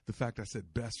just the fact I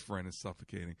said best friend is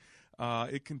suffocating.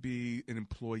 It can be an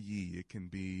employee. It can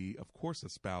be, of course, a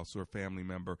spouse or a family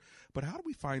member. But how do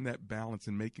we find that balance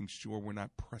in making sure we're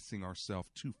not pressing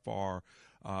ourselves too far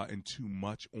and too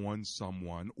much on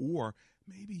someone? Or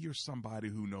maybe you're somebody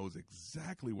who knows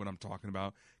exactly what I'm talking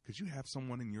about because you have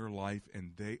someone in your life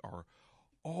and they are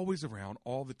always around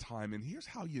all the time. And here's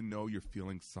how you know you're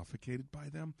feeling suffocated by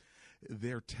them.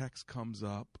 Their text comes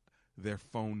up, their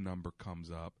phone number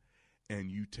comes up, and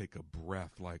you take a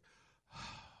breath like,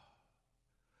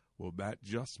 well, that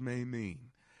just may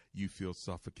mean you feel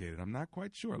suffocated. I'm not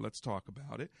quite sure. Let's talk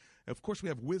about it. Of course, we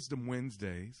have Wisdom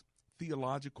Wednesdays,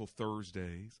 Theological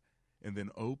Thursdays, and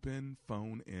then Open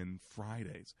Phone In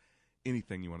Fridays.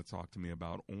 Anything you want to talk to me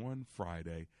about on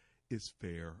Friday is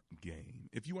fair game.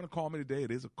 If you want to call me today,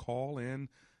 it is a call-in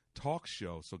talk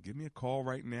show. So give me a call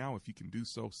right now if you can do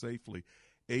so safely.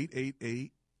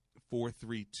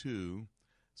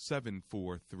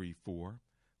 888-432-7434.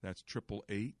 That's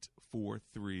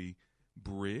 888-432-7434.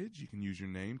 Bridge. You can use your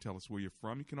name, tell us where you're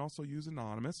from. You can also use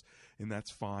anonymous, and that's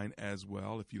fine as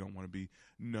well if you don't want to be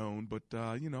known. But,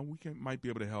 might be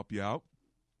able to help you out,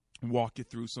 walk you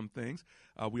through some things.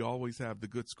 We always have the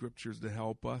good scriptures to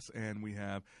help us, and we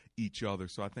have each other.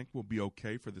 So I think we'll be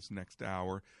okay for this next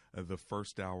hour, the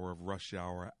first hour of Rush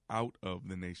Hour out of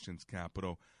the nation's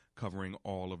capital, covering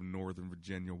all of Northern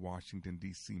Virginia, Washington,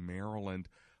 D.C., Maryland,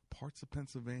 parts of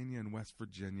Pennsylvania, and West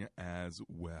Virginia as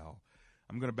well.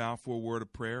 I'm going to bow for a word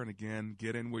of prayer, and again,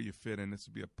 get in where you fit in. This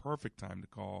would be a perfect time to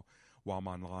call while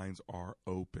my lines are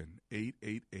open.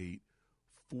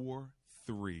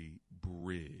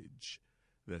 888-43-BRIDGE.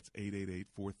 That's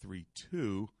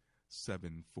 888-432-7434.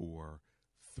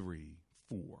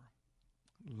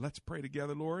 Let's pray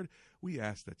together, Lord. We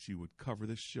ask that you would cover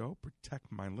this show, protect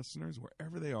my listeners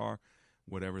wherever they are,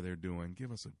 whatever they're doing.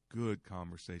 Give us a good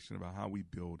conversation about how we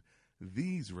build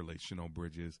these relational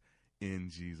bridges. In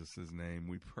Jesus' name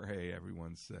we pray.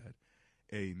 Everyone said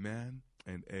amen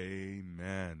and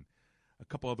amen. A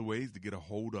couple other ways to get a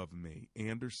hold of me.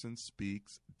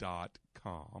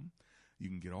 AndersonSpeaks.com. You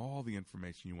can get all the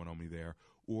information you want on me there.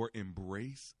 Or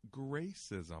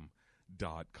EmbraceGracism.com.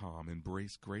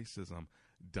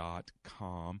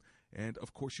 EmbraceGracism.com. And,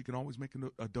 of course, you can always make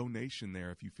a donation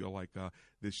there if you feel like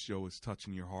this show is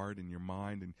touching your heart and your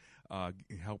mind and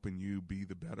helping you be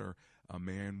the better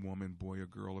man, woman, boy, or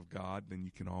girl of God. Then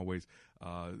you can always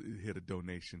hit a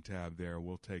donation tab there.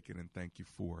 We'll take it and thank you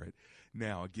for it.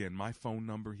 Now, again, my phone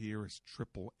number here is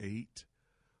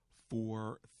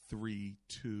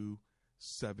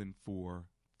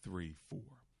 888-432-7434.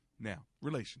 Now,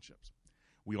 relationships.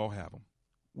 We all have them.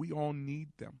 We all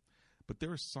need them. But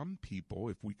there are some people,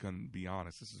 if we can be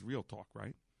honest, this is real talk,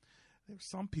 right? There are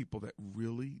some people that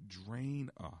really drain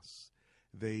us.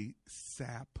 They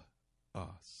sap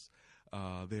us.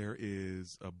 There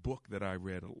is a book that I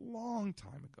read a long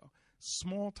time ago,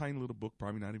 small, tiny little book,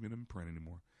 probably not even in print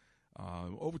anymore,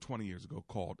 over 20 years ago,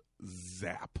 called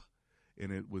Zap.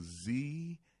 And it was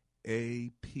Z-A-P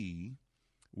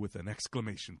with an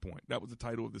exclamation point. That was the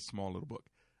title of this small little book,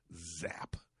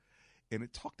 Zap. And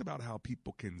it talked about how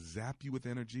people can zap you with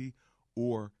energy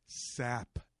or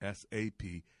sap,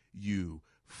 S-A-P, you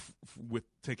with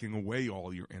taking away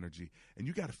all your energy. And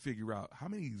you got to figure out how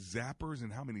many zappers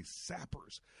and how many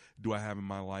sappers do I have in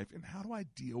my life, and how do I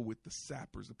deal with the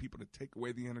sappers, the people that take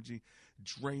away the energy,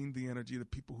 drain the energy, the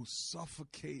people who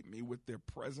suffocate me with their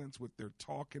presence, with their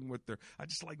talking, with their, I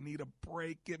just need a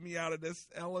break, get me out of this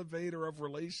elevator of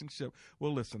relationship.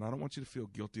 Well, listen, I don't want you to feel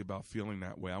guilty about feeling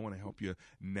that way. I want to help you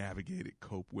navigate it,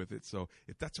 cope with it. So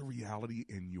if that's a reality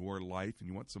in your life and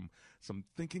you want some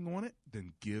thinking on it,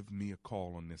 then give me a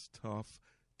call on this Tough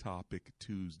Topic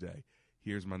Tuesday.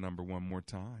 Here's my number one more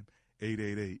time,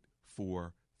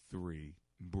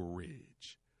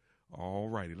 888-43-BRIDGE. All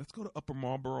righty, let's go to Upper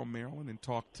Marlboro, Maryland, and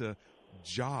talk to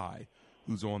Jai,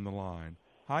 who's on the line.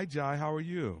 Hi, Jai, how are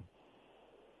you?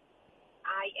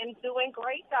 I am doing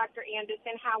great, Dr.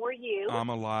 Anderson. How are you? I'm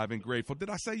alive and grateful. Did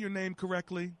I say your name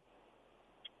correctly?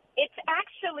 It's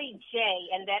actually Jay,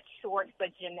 and that's short for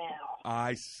Janelle.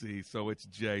 I see. So it's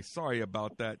Jay. Sorry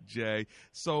about that, Jay.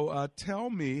 So tell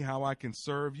me how I can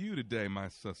serve you today, my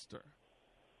sister.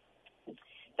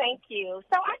 Thank you.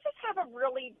 So I just have a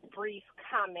really brief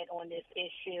comment on this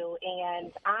issue,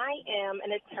 and I am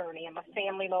an attorney. I'm a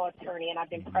family law attorney, and I've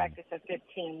been practicing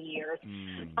 15 years.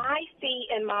 I see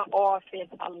in my office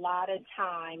a lot of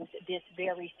times this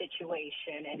very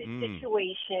situation, and it's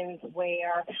situations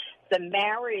where the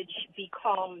marriage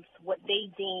becomes what they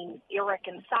deem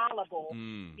irreconcilable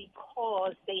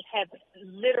because they have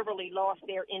literally lost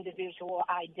their individual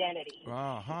identity.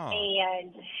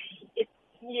 And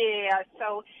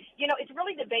so, it's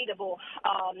really debatable.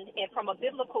 And from a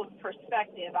biblical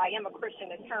perspective, I am a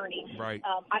Christian attorney. Right.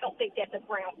 I don't think that's a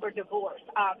ground for divorce,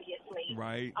 obviously.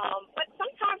 Right. But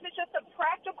sometimes it's just a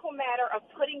practical matter of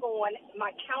putting on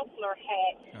my counselor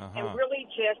hat and really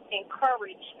just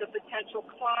encourage the potential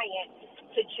client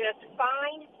to just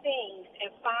find things and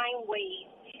find ways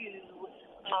to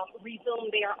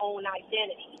resume their own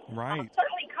identity. Right.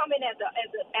 Certainly coming as a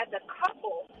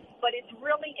couple, but it's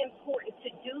really important to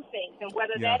do things, and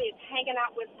whether that is hanging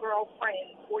out with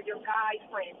girlfriends or your guy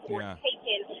friends or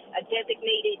taking a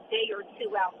designated day or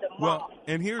two out the month. Well,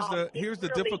 and here's the really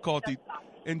difficulty.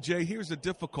 And Jay, here's the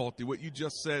difficulty. What you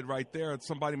just said right there,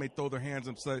 somebody may throw their hands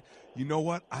and say, you know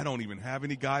what? I don't even have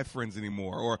any guy friends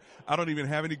anymore, or I don't even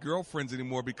have any girlfriends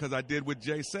anymore because I did what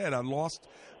Jay said. I lost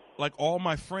all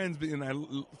my friends, and I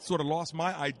sort of lost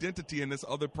my identity in this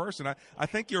other person. I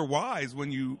think you're wise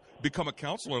when you become a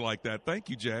counselor like that. Thank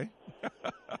you, Jay.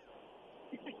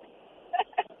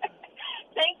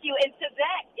 Thank you. And to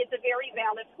that, it's a very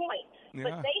valid point.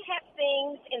 but they have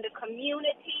things in the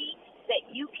community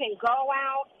that you can go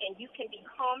out and you can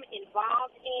become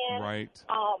involved in. Right.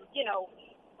 You know,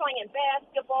 playing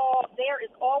basketball. There is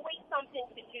always something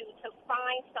to do to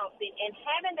find something, and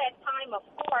having that time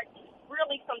apart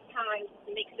really sometimes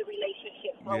makes the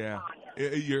relationship grow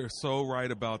fonder. You're so right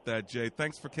about that, Jay.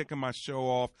 Thanks for kicking my show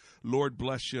off. Lord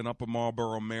bless you in Upper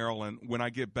Marlboro, Maryland. When I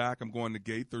get back, I'm going to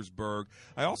Gaithersburg.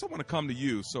 I also want to come to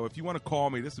you, so if you want to call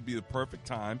me, this would be the perfect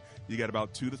time. You got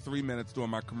about 2 to 3 minutes during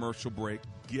my commercial break.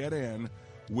 Get in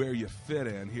where you fit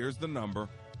in. Here's the number,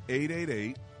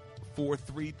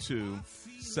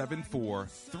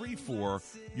 888-432-7434.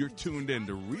 You're tuned in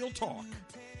to Real Talk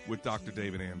with Dr.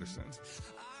 David Anderson.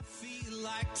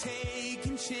 Like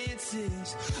taking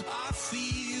chances, I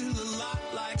feel a lot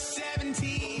like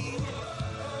 17.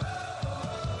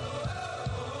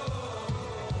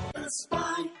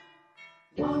 Spine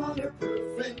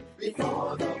waterproofing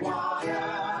before the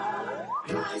water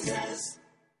rises.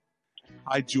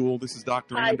 Hi, Jewel. This is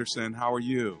Dr. Anderson. How are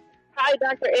you? Hi,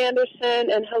 Dr.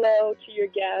 Anderson, and hello to your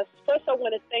guests. First, I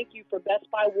want to thank you for Best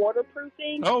Buy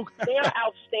Waterproofing. Oh, they are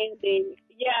outstanding.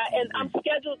 Yeah, and I'm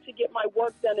scheduled to get my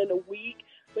work done in a week,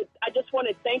 but I just want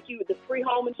to thank you. The free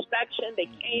home inspection, they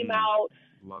came out.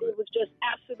 It was just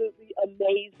absolutely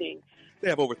amazing. They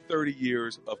have over 30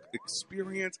 years of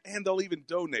experience, and they'll even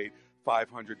donate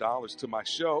 $500 to my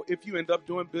show if you end up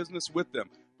doing business with them.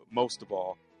 But most of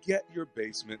all, get your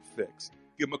basement fixed.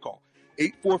 Give them a call.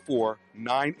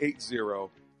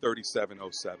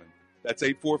 844-980-3707. That's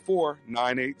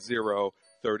 844-980-3707.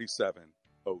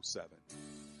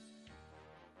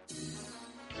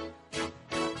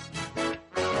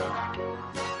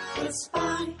 It's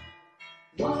fine.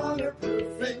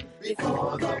 Waterproofing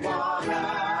before the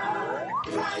water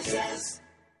rises.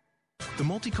 The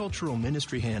Multicultural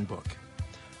Ministry Handbook.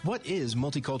 What is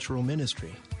multicultural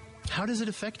ministry? How does it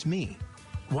affect me?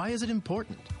 Why is it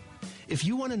important? If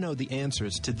you want to know the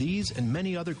answers to these and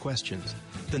many other questions,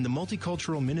 then the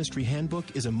Multicultural Ministry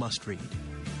Handbook is a must-read.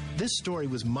 This story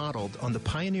was modeled on the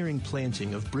pioneering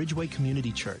planting of Bridgeway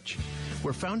Community Church,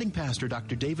 where founding pastor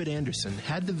Dr. David Anderson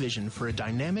had the vision for a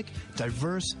dynamic,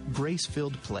 diverse,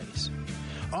 grace-filled place.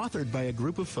 Authored by a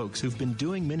group of folks who've been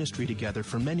doing ministry together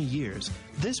for many years,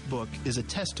 this book is a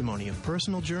testimony of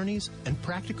personal journeys and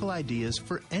practical ideas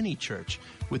for any church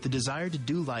with the desire to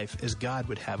do life as God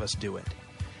would have us do it.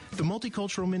 The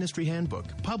Multicultural Ministry Handbook,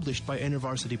 published by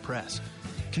InterVarsity Press,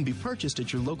 can be purchased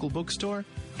at your local bookstore,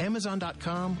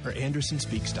 Amazon.com, or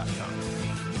AndersonSpeaks.com.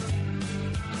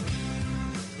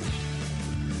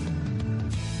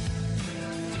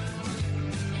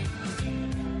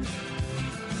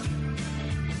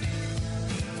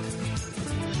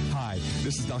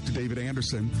 This is Dr. David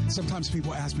Anderson. Sometimes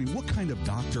people ask me, what kind of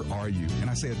doctor are you? And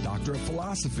I say, a doctor of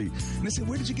philosophy. And they say,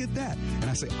 where did you get that? And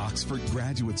I say, Oxford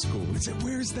Graduate School. And they say,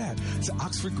 where is that? I say,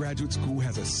 Oxford Graduate School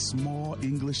has a small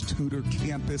English tutor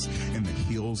campus in the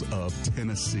hills of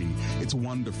Tennessee. It's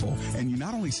wonderful. And you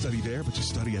not only study there, but you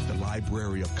study at the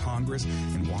Library of Congress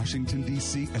in Washington,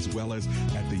 D.C., as well as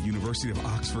at the University of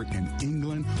Oxford in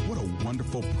England. What a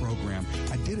wonderful program.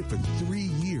 I did it for 3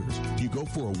 years. You go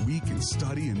for a week and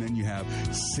study, and then you have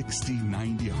 60,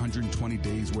 90, 120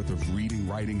 days worth of reading,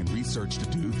 writing, and research to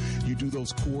do. You do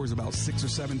those cores about 6 or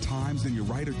 7 times, then you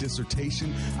write a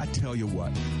dissertation. I tell you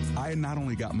what, I not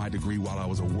only got my degree while I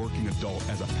was a working adult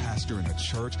as a pastor in a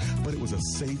church, but it was a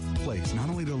safe place, not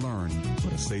only to learn,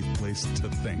 but a safe place to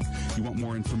think. You want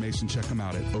more information, check them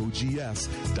out at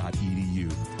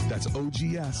ogs.edu. That's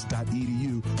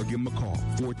ogs.edu, or give them a call,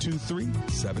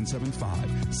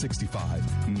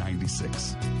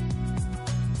 423-775-6596.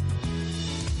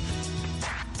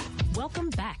 Welcome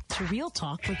back to Real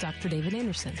Talk with Dr. David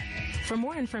Anderson. For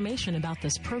more information about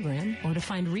this program or to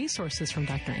find resources from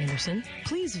Dr. Anderson,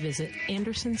 please visit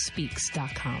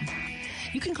AndersonSpeaks.com.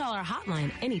 You can call our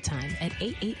hotline anytime at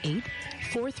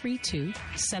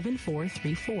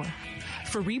 888-432-7434.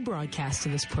 For rebroadcast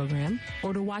of this program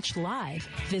or to watch live,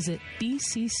 visit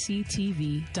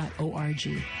bcctv.org.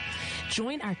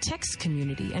 Join our text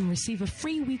community and receive a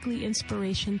free weekly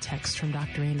inspiration text from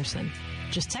Dr. Anderson.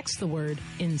 Just text the word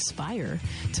INSPIRE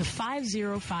to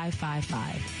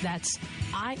 50555. That's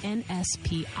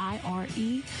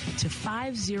INSPIRE to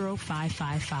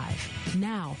 50555.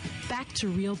 Now, back to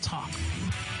Real Talk.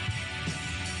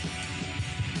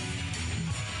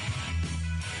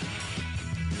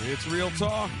 It's Real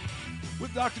Talk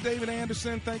with Dr. David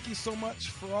Anderson. Thank you so much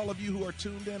for all of you who are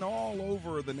tuned in all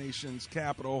over the nation's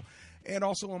capital And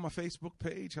also on my Facebook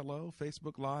page, hello,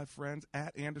 Facebook Live friends,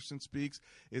 at Anderson Speaks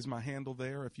is my handle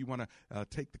there. If you want to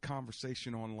take the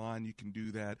conversation online, you can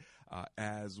do that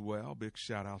as well. Big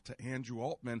shout out to Andrew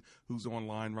Altman, who's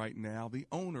online right now, the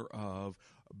owner of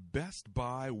Best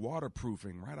Buy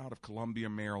Waterproofing right out of Columbia,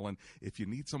 Maryland. If you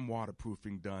need some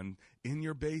waterproofing done in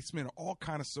your basement, all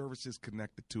kind of services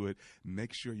connected to it,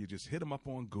 make sure you just hit him up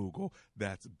on Google.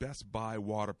 That's Best Buy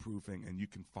Waterproofing, and you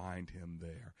can find him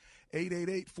there.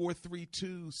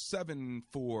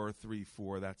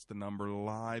 888-432-7434. That's the number.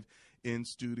 Live in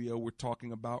studio, we're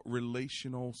talking about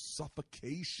relational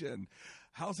suffocation.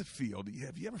 How's it feel?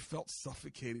 Have you ever felt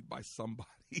suffocated by somebody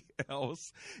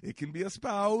else? It can be a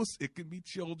spouse. It can be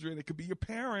children. It could be your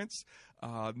parents.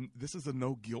 This is a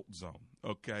no-guilt zone,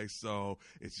 okay? So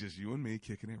it's just you and me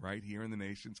kicking it right here in the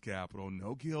nation's capital.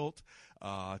 No guilt.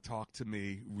 Talk to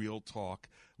me. Real Talk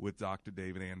with Dr.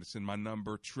 David Anderson. My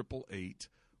number,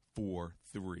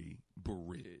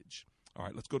 888-43-BRIDGE. All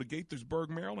right, let's go to Gaithersburg,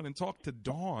 Maryland, and talk to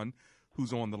Dawn,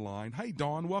 who's on the line. Hey,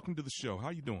 Dawn, welcome to the show. How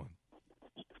you doing?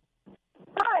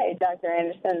 Hi, Dr.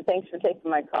 Anderson. Thanks for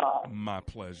taking my call. My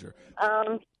pleasure.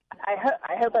 I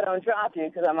hope I don't drop you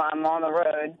because I'm on the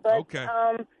road. But, okay.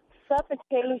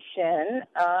 Suffocation,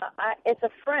 it's a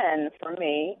friend for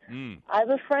me. I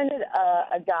befriended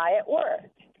a guy at work,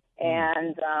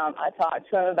 and I talked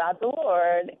to him about the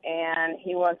Lord, and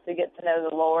he wants to get to know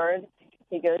the Lord.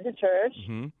 He goes to church.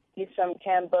 Mm-hmm. He's from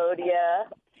Cambodia.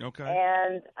 Okay.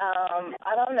 And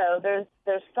I don't know, there's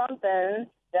something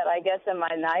that I guess in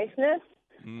my niceness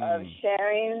of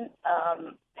sharing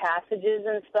passages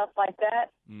and stuff like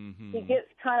that, he gets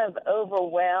kind of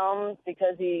overwhelmed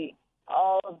because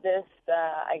all of this,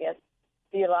 I guess,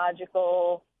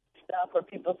 theological stuff where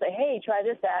people say, hey, try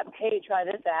this app, hey, try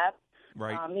this app.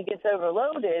 Right. He gets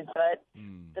overloaded, but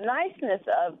the niceness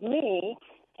of me,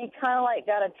 he kind of like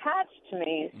got attached to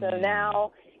me. So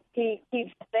now he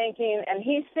keeps thinking, and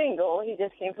he's single. He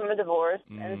just came from a divorce.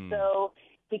 And so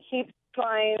he keeps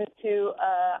trying to,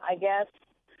 I guess,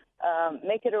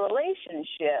 make it a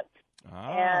relationship.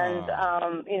 And,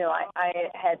 I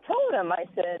had told him, I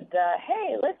said,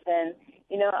 hey, listen,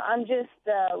 I'm just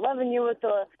loving you with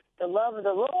the love of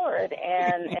the Lord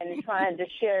and trying to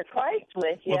share Christ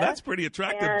with you. Well, that's pretty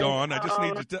attractive, Dawn. I just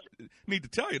need to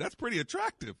tell you, that's pretty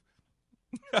attractive.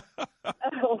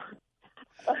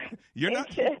 You're not,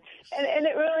 and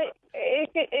it really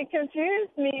it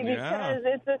confused me because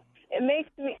it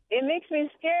makes me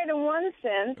scared in one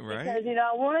sense because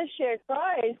I want to share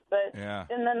Christ, but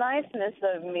then the niceness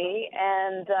of me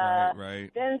and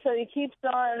then so he keeps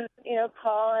on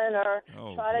calling or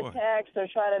try to text or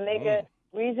try to make a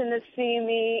reason to see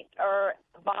me or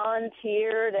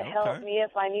volunteer to help me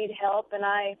if I need help, and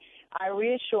I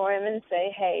reassure him and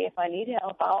say, hey, if I need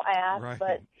help, I'll ask.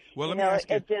 But well, let me ask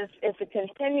you, it's a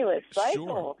continuous cycle.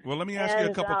 Sure. Well, let me ask you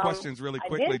a couple questions really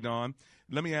quickly, Dawn.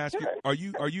 Let me ask you,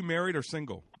 are you married or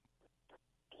single?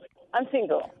 I'm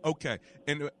single. Okay.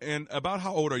 And about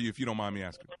how old are you, if you don't mind me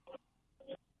asking?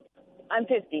 I'm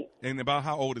 50. And about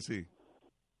how old is he?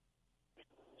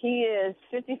 He is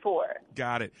 54.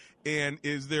 Got it. And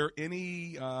is there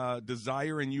any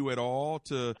desire in you at all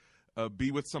to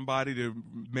be with somebody to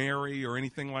marry or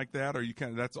anything like that, or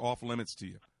that's off limits to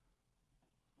you?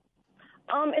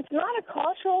 It's not a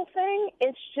cultural thing.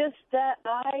 It's just that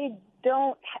I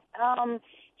don't.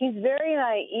 He's very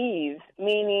naive,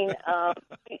 meaning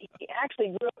he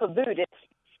actually grew up a Buddhist,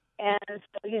 and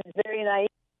so he's very naive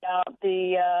about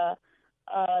the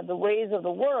ways of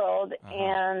the world.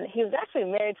 And he was actually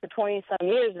married for 20-some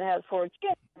years and has 4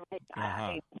 kids.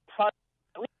 I'm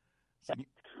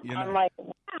like,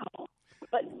 wow.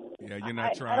 But you're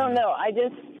not trying. I don't know.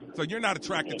 So you're not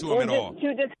attracted to him at all.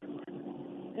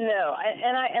 No,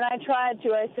 and I tried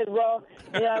to. I said, well,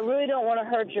 I really don't want to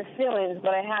hurt your feelings,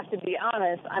 but I have to be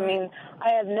honest. I mean, I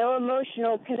have no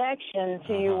emotional connection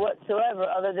to you whatsoever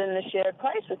other than to share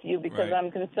Christ with you because I'm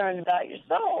concerned about your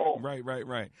soul. Right.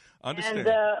 Understand. And,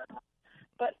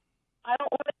 but I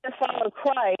don't want to follow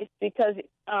Christ because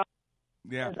I'm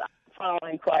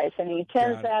following Christ, and he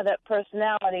tends to have that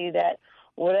personality that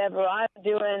whatever I'm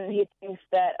doing, he thinks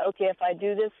that, okay, if I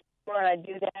do this and I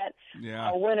do that,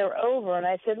 I'll win her over. And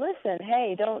I said, listen,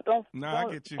 hey, don't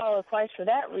follow Christ for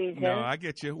that reason. No, I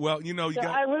get you. Well,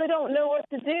 I really don't know what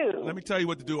to do. Let me tell you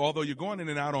what to do, although you're going in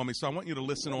and out on me, so I want you to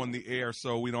listen on the air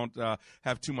so we don't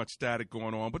have too much static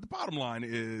going on. But the bottom line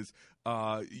is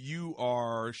you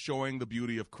are showing the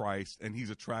beauty of Christ, and he's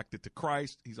attracted to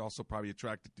Christ. He's also probably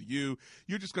attracted to you.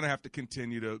 You're just going to have to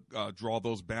continue to draw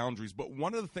those boundaries. But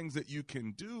one of the things that you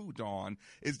can do, Dawn,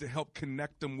 is to help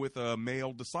connect them with a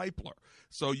male discipler.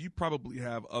 So you probably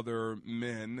have other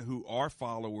men who are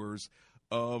followers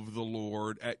of the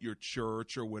Lord at your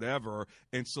church or whatever.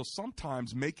 And so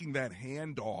sometimes making that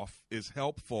handoff is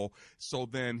helpful, so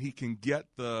then he can get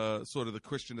the sort of the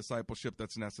Christian discipleship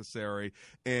that's necessary.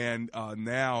 And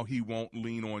now he won't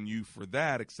lean on you for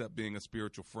that, except being a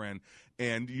spiritual friend.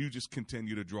 And you just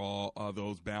continue to draw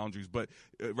those boundaries. But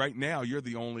right now, you're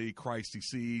the only Christ he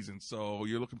sees. And so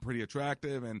you're looking pretty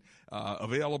attractive and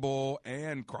available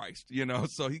and Christ,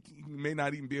 so he may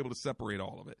not even be able to separate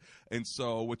all of it. And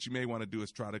so what you may want to do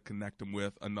is try to connect him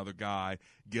with another guy,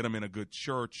 get him in a good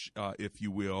church, if you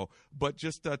will. But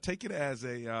just take it as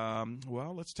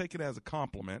let's take it as a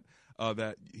compliment.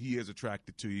 That he is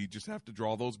attracted to. You just have to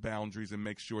draw those boundaries and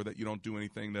make sure that you don't do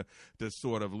anything to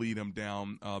sort of lead him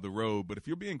down the road. But if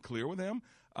you're being clear with him,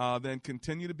 then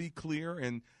continue to be clear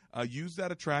and use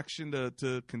that attraction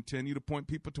to continue to point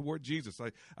people toward Jesus.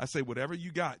 I say whatever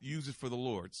you got, use it for the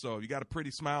Lord. So if you got a pretty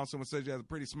smile, someone says you have a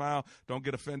pretty smile, don't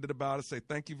get offended about it. Say,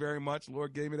 thank you very much.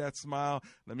 Lord gave me that smile.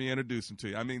 Let me introduce him to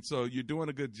you. I mean, so you're doing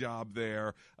a good job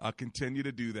there. Continue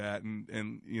to do that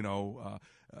and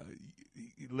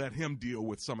let him deal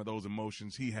with some of those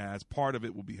emotions he has. Part of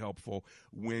it will be helpful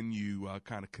when you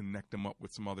kind of connect him up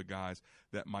with some other guys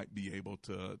that might be able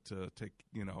to take,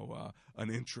 an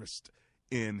interest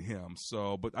in him.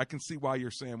 So, but I can see why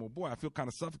you're saying, well, boy, I feel kind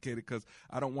of suffocated because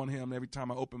I don't want him every time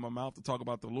I open my mouth to talk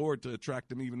about the Lord to attract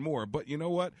him even more. But you know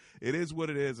what? It is what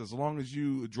it is. As long as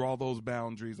you draw those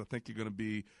boundaries, I think you're going to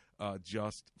be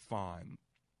just fine.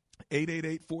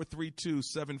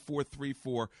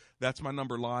 888-432-7434. That's my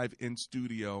number live in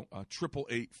studio,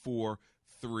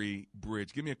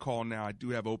 888-43-BRIDGE. Give me a call now. I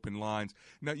do have open lines.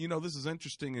 Now, this is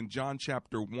interesting. In John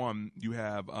chapter 1, you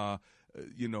have,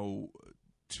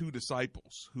 two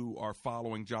disciples who are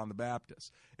following John the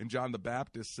Baptist. And John the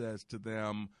Baptist says to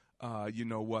them, you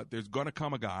know what, there's going to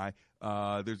come a guy,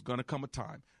 there's going to come a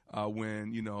time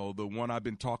when, the one I've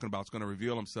been talking about is going to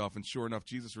reveal himself. And sure enough,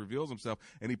 Jesus reveals himself,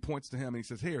 and he points to him and he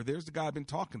says, hey, there's the guy I've been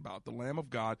talking about, the Lamb of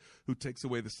God who takes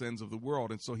away the sins of the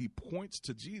world. And so he points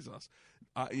to Jesus,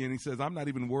 and he says, I'm not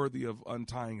even worthy of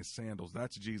untying his sandals.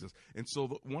 That's Jesus. And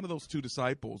so one of those two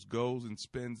disciples goes and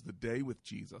spends the day with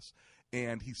Jesus.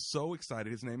 And he's so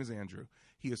excited. His name is Andrew.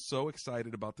 He is so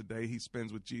excited about the day he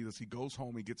spends with Jesus. He goes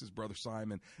home. He gets his brother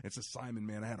Simon and says, Simon,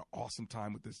 man, I had an awesome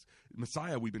time with this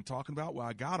Messiah we've been talking about. Well,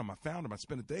 I got him. I found him. I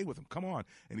spent a day with him. Come on.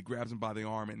 And he grabs him by the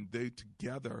arm, and they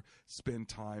together spend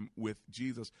time with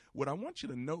Jesus. What I want you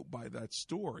to note by that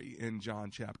story in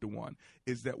John chapter 1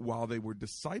 is that while they were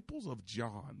disciples of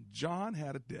John, John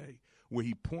had a day where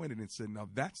he pointed and said, now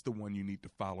that's the one you need to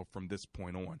follow from this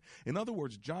point on. In other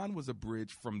words, John was a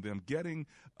bridge from them getting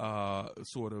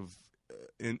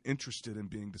interested in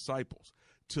being disciples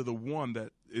to the one that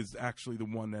is actually the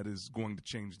one that is going to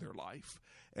change their life.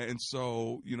 And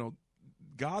so,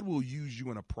 God will use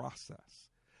you in a process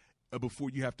before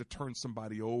you have to turn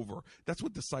somebody over. That's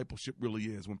what discipleship really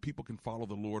is, when people can follow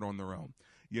the Lord on their own.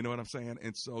 You know what I'm saying?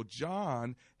 And so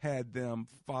John had them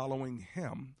following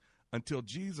him until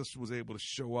Jesus was able to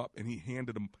show up, and he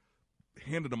handed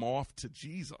them off to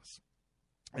Jesus.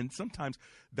 And sometimes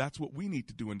that's what we need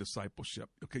to do in discipleship.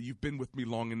 Okay, you've been with me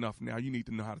long enough. Now you need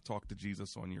to know how to talk to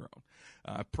Jesus on your own.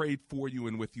 I prayed for you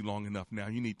and with you long enough. Now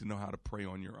you need to know how to pray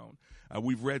on your own.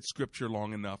 We've read Scripture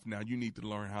long enough. Now you need to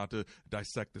learn how to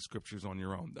dissect the Scriptures on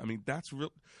your own. I mean, that's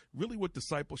really what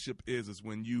discipleship is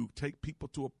when you take people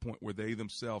to a point where they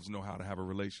themselves know how to have a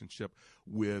relationship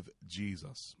with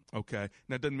Jesus. Okay,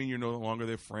 now it doesn't mean you're no longer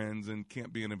their friends and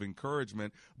can't be of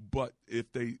encouragement, but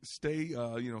if they stay,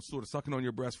 sort of sucking on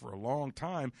your breast for a long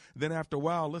time, then after a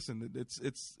while, listen,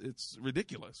 it's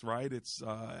ridiculous, right? It's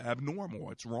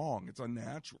abnormal, it's wrong, it's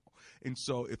unnatural. And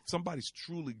so if somebody's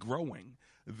truly growing,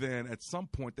 then at some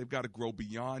point they've got to grow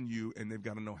beyond you, and they've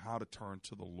got to know how to turn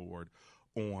to the Lord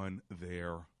on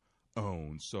their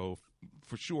own. So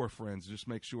for sure, friends, just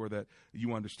make sure that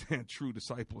you understand true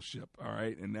discipleship, all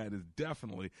right? And that is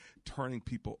definitely turning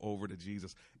people over to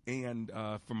Jesus. And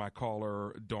for my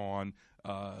caller, Dawn,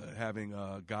 having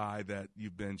a guy that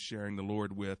you've been sharing the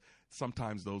Lord with,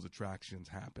 sometimes those attractions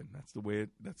happen. That's the way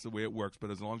it works. But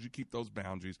as long as you keep those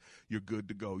boundaries, you're good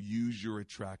to go. Use your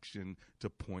attraction to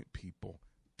point people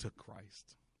to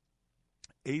Christ.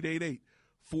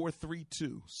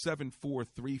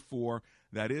 888-432-7434.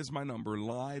 That is my number,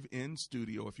 live in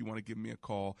studio. If you want to give me a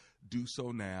call, do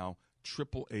so now,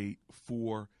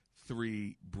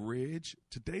 888-43-BRIDGE.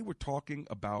 Today we're talking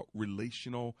about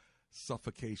relational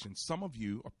suffocation. Some of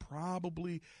you are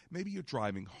probably, maybe you're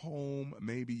driving home,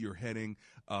 maybe you're heading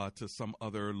to some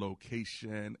other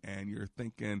location, and you're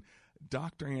thinking,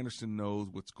 Dr. Anderson knows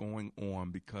what's going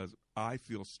on because I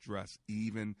feel stress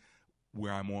even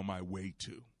where I'm on my way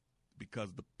to.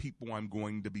 because the people I'm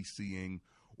going to be seeing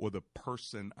or the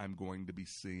person I'm going to be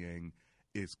seeing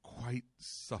is quite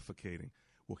suffocating.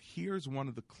 Well, here's one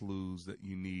of the clues that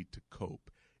you need to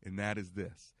cope, and that is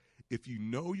this. If you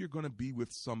know you're going to be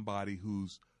with somebody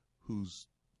who's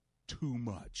too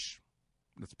much,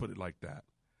 let's put it like that,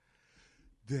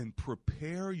 then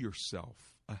prepare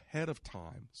yourself ahead of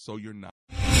time so you're not.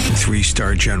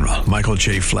 3-star General Michael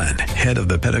J. Flynn, head of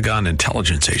the Pentagon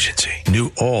Intelligence Agency,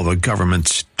 knew all the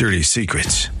government's dirty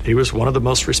secrets. He was one of the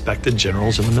most respected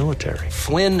generals in the military.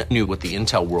 Flynn knew what the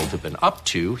intel world had been up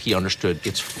to. He understood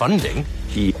its funding.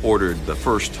 He ordered the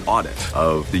first audit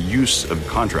of the use of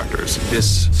contractors.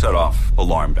 This set off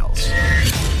alarm bells.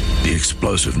 The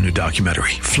explosive new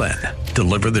documentary, Flynn,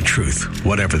 Deliver the Truth,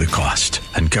 Whatever the Cost,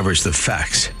 uncovers the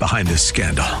facts behind this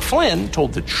scandal. Flynn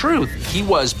told the truth. He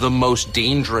was the most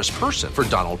dangerous person for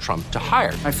Donald Trump to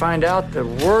hire. I find out the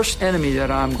worst enemy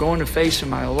that I'm going to face in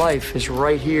my life is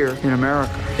right here in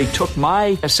America. They took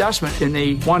my assessment and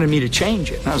they wanted me to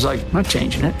change it. And I was like, I'm not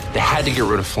changing it. They had to get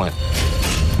rid of Flynn.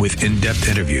 With in-depth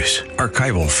interviews,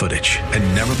 archival footage,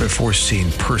 and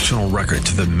never-before-seen personal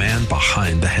records of the man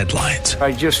behind the headlines.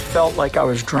 I just felt like I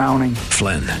was drowning.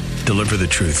 Flynn, Deliver the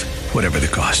Truth, Whatever the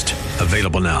Cost.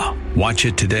 Available now. Watch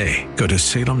it today. Go to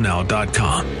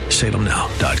salemnow.com.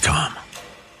 salemnow.com.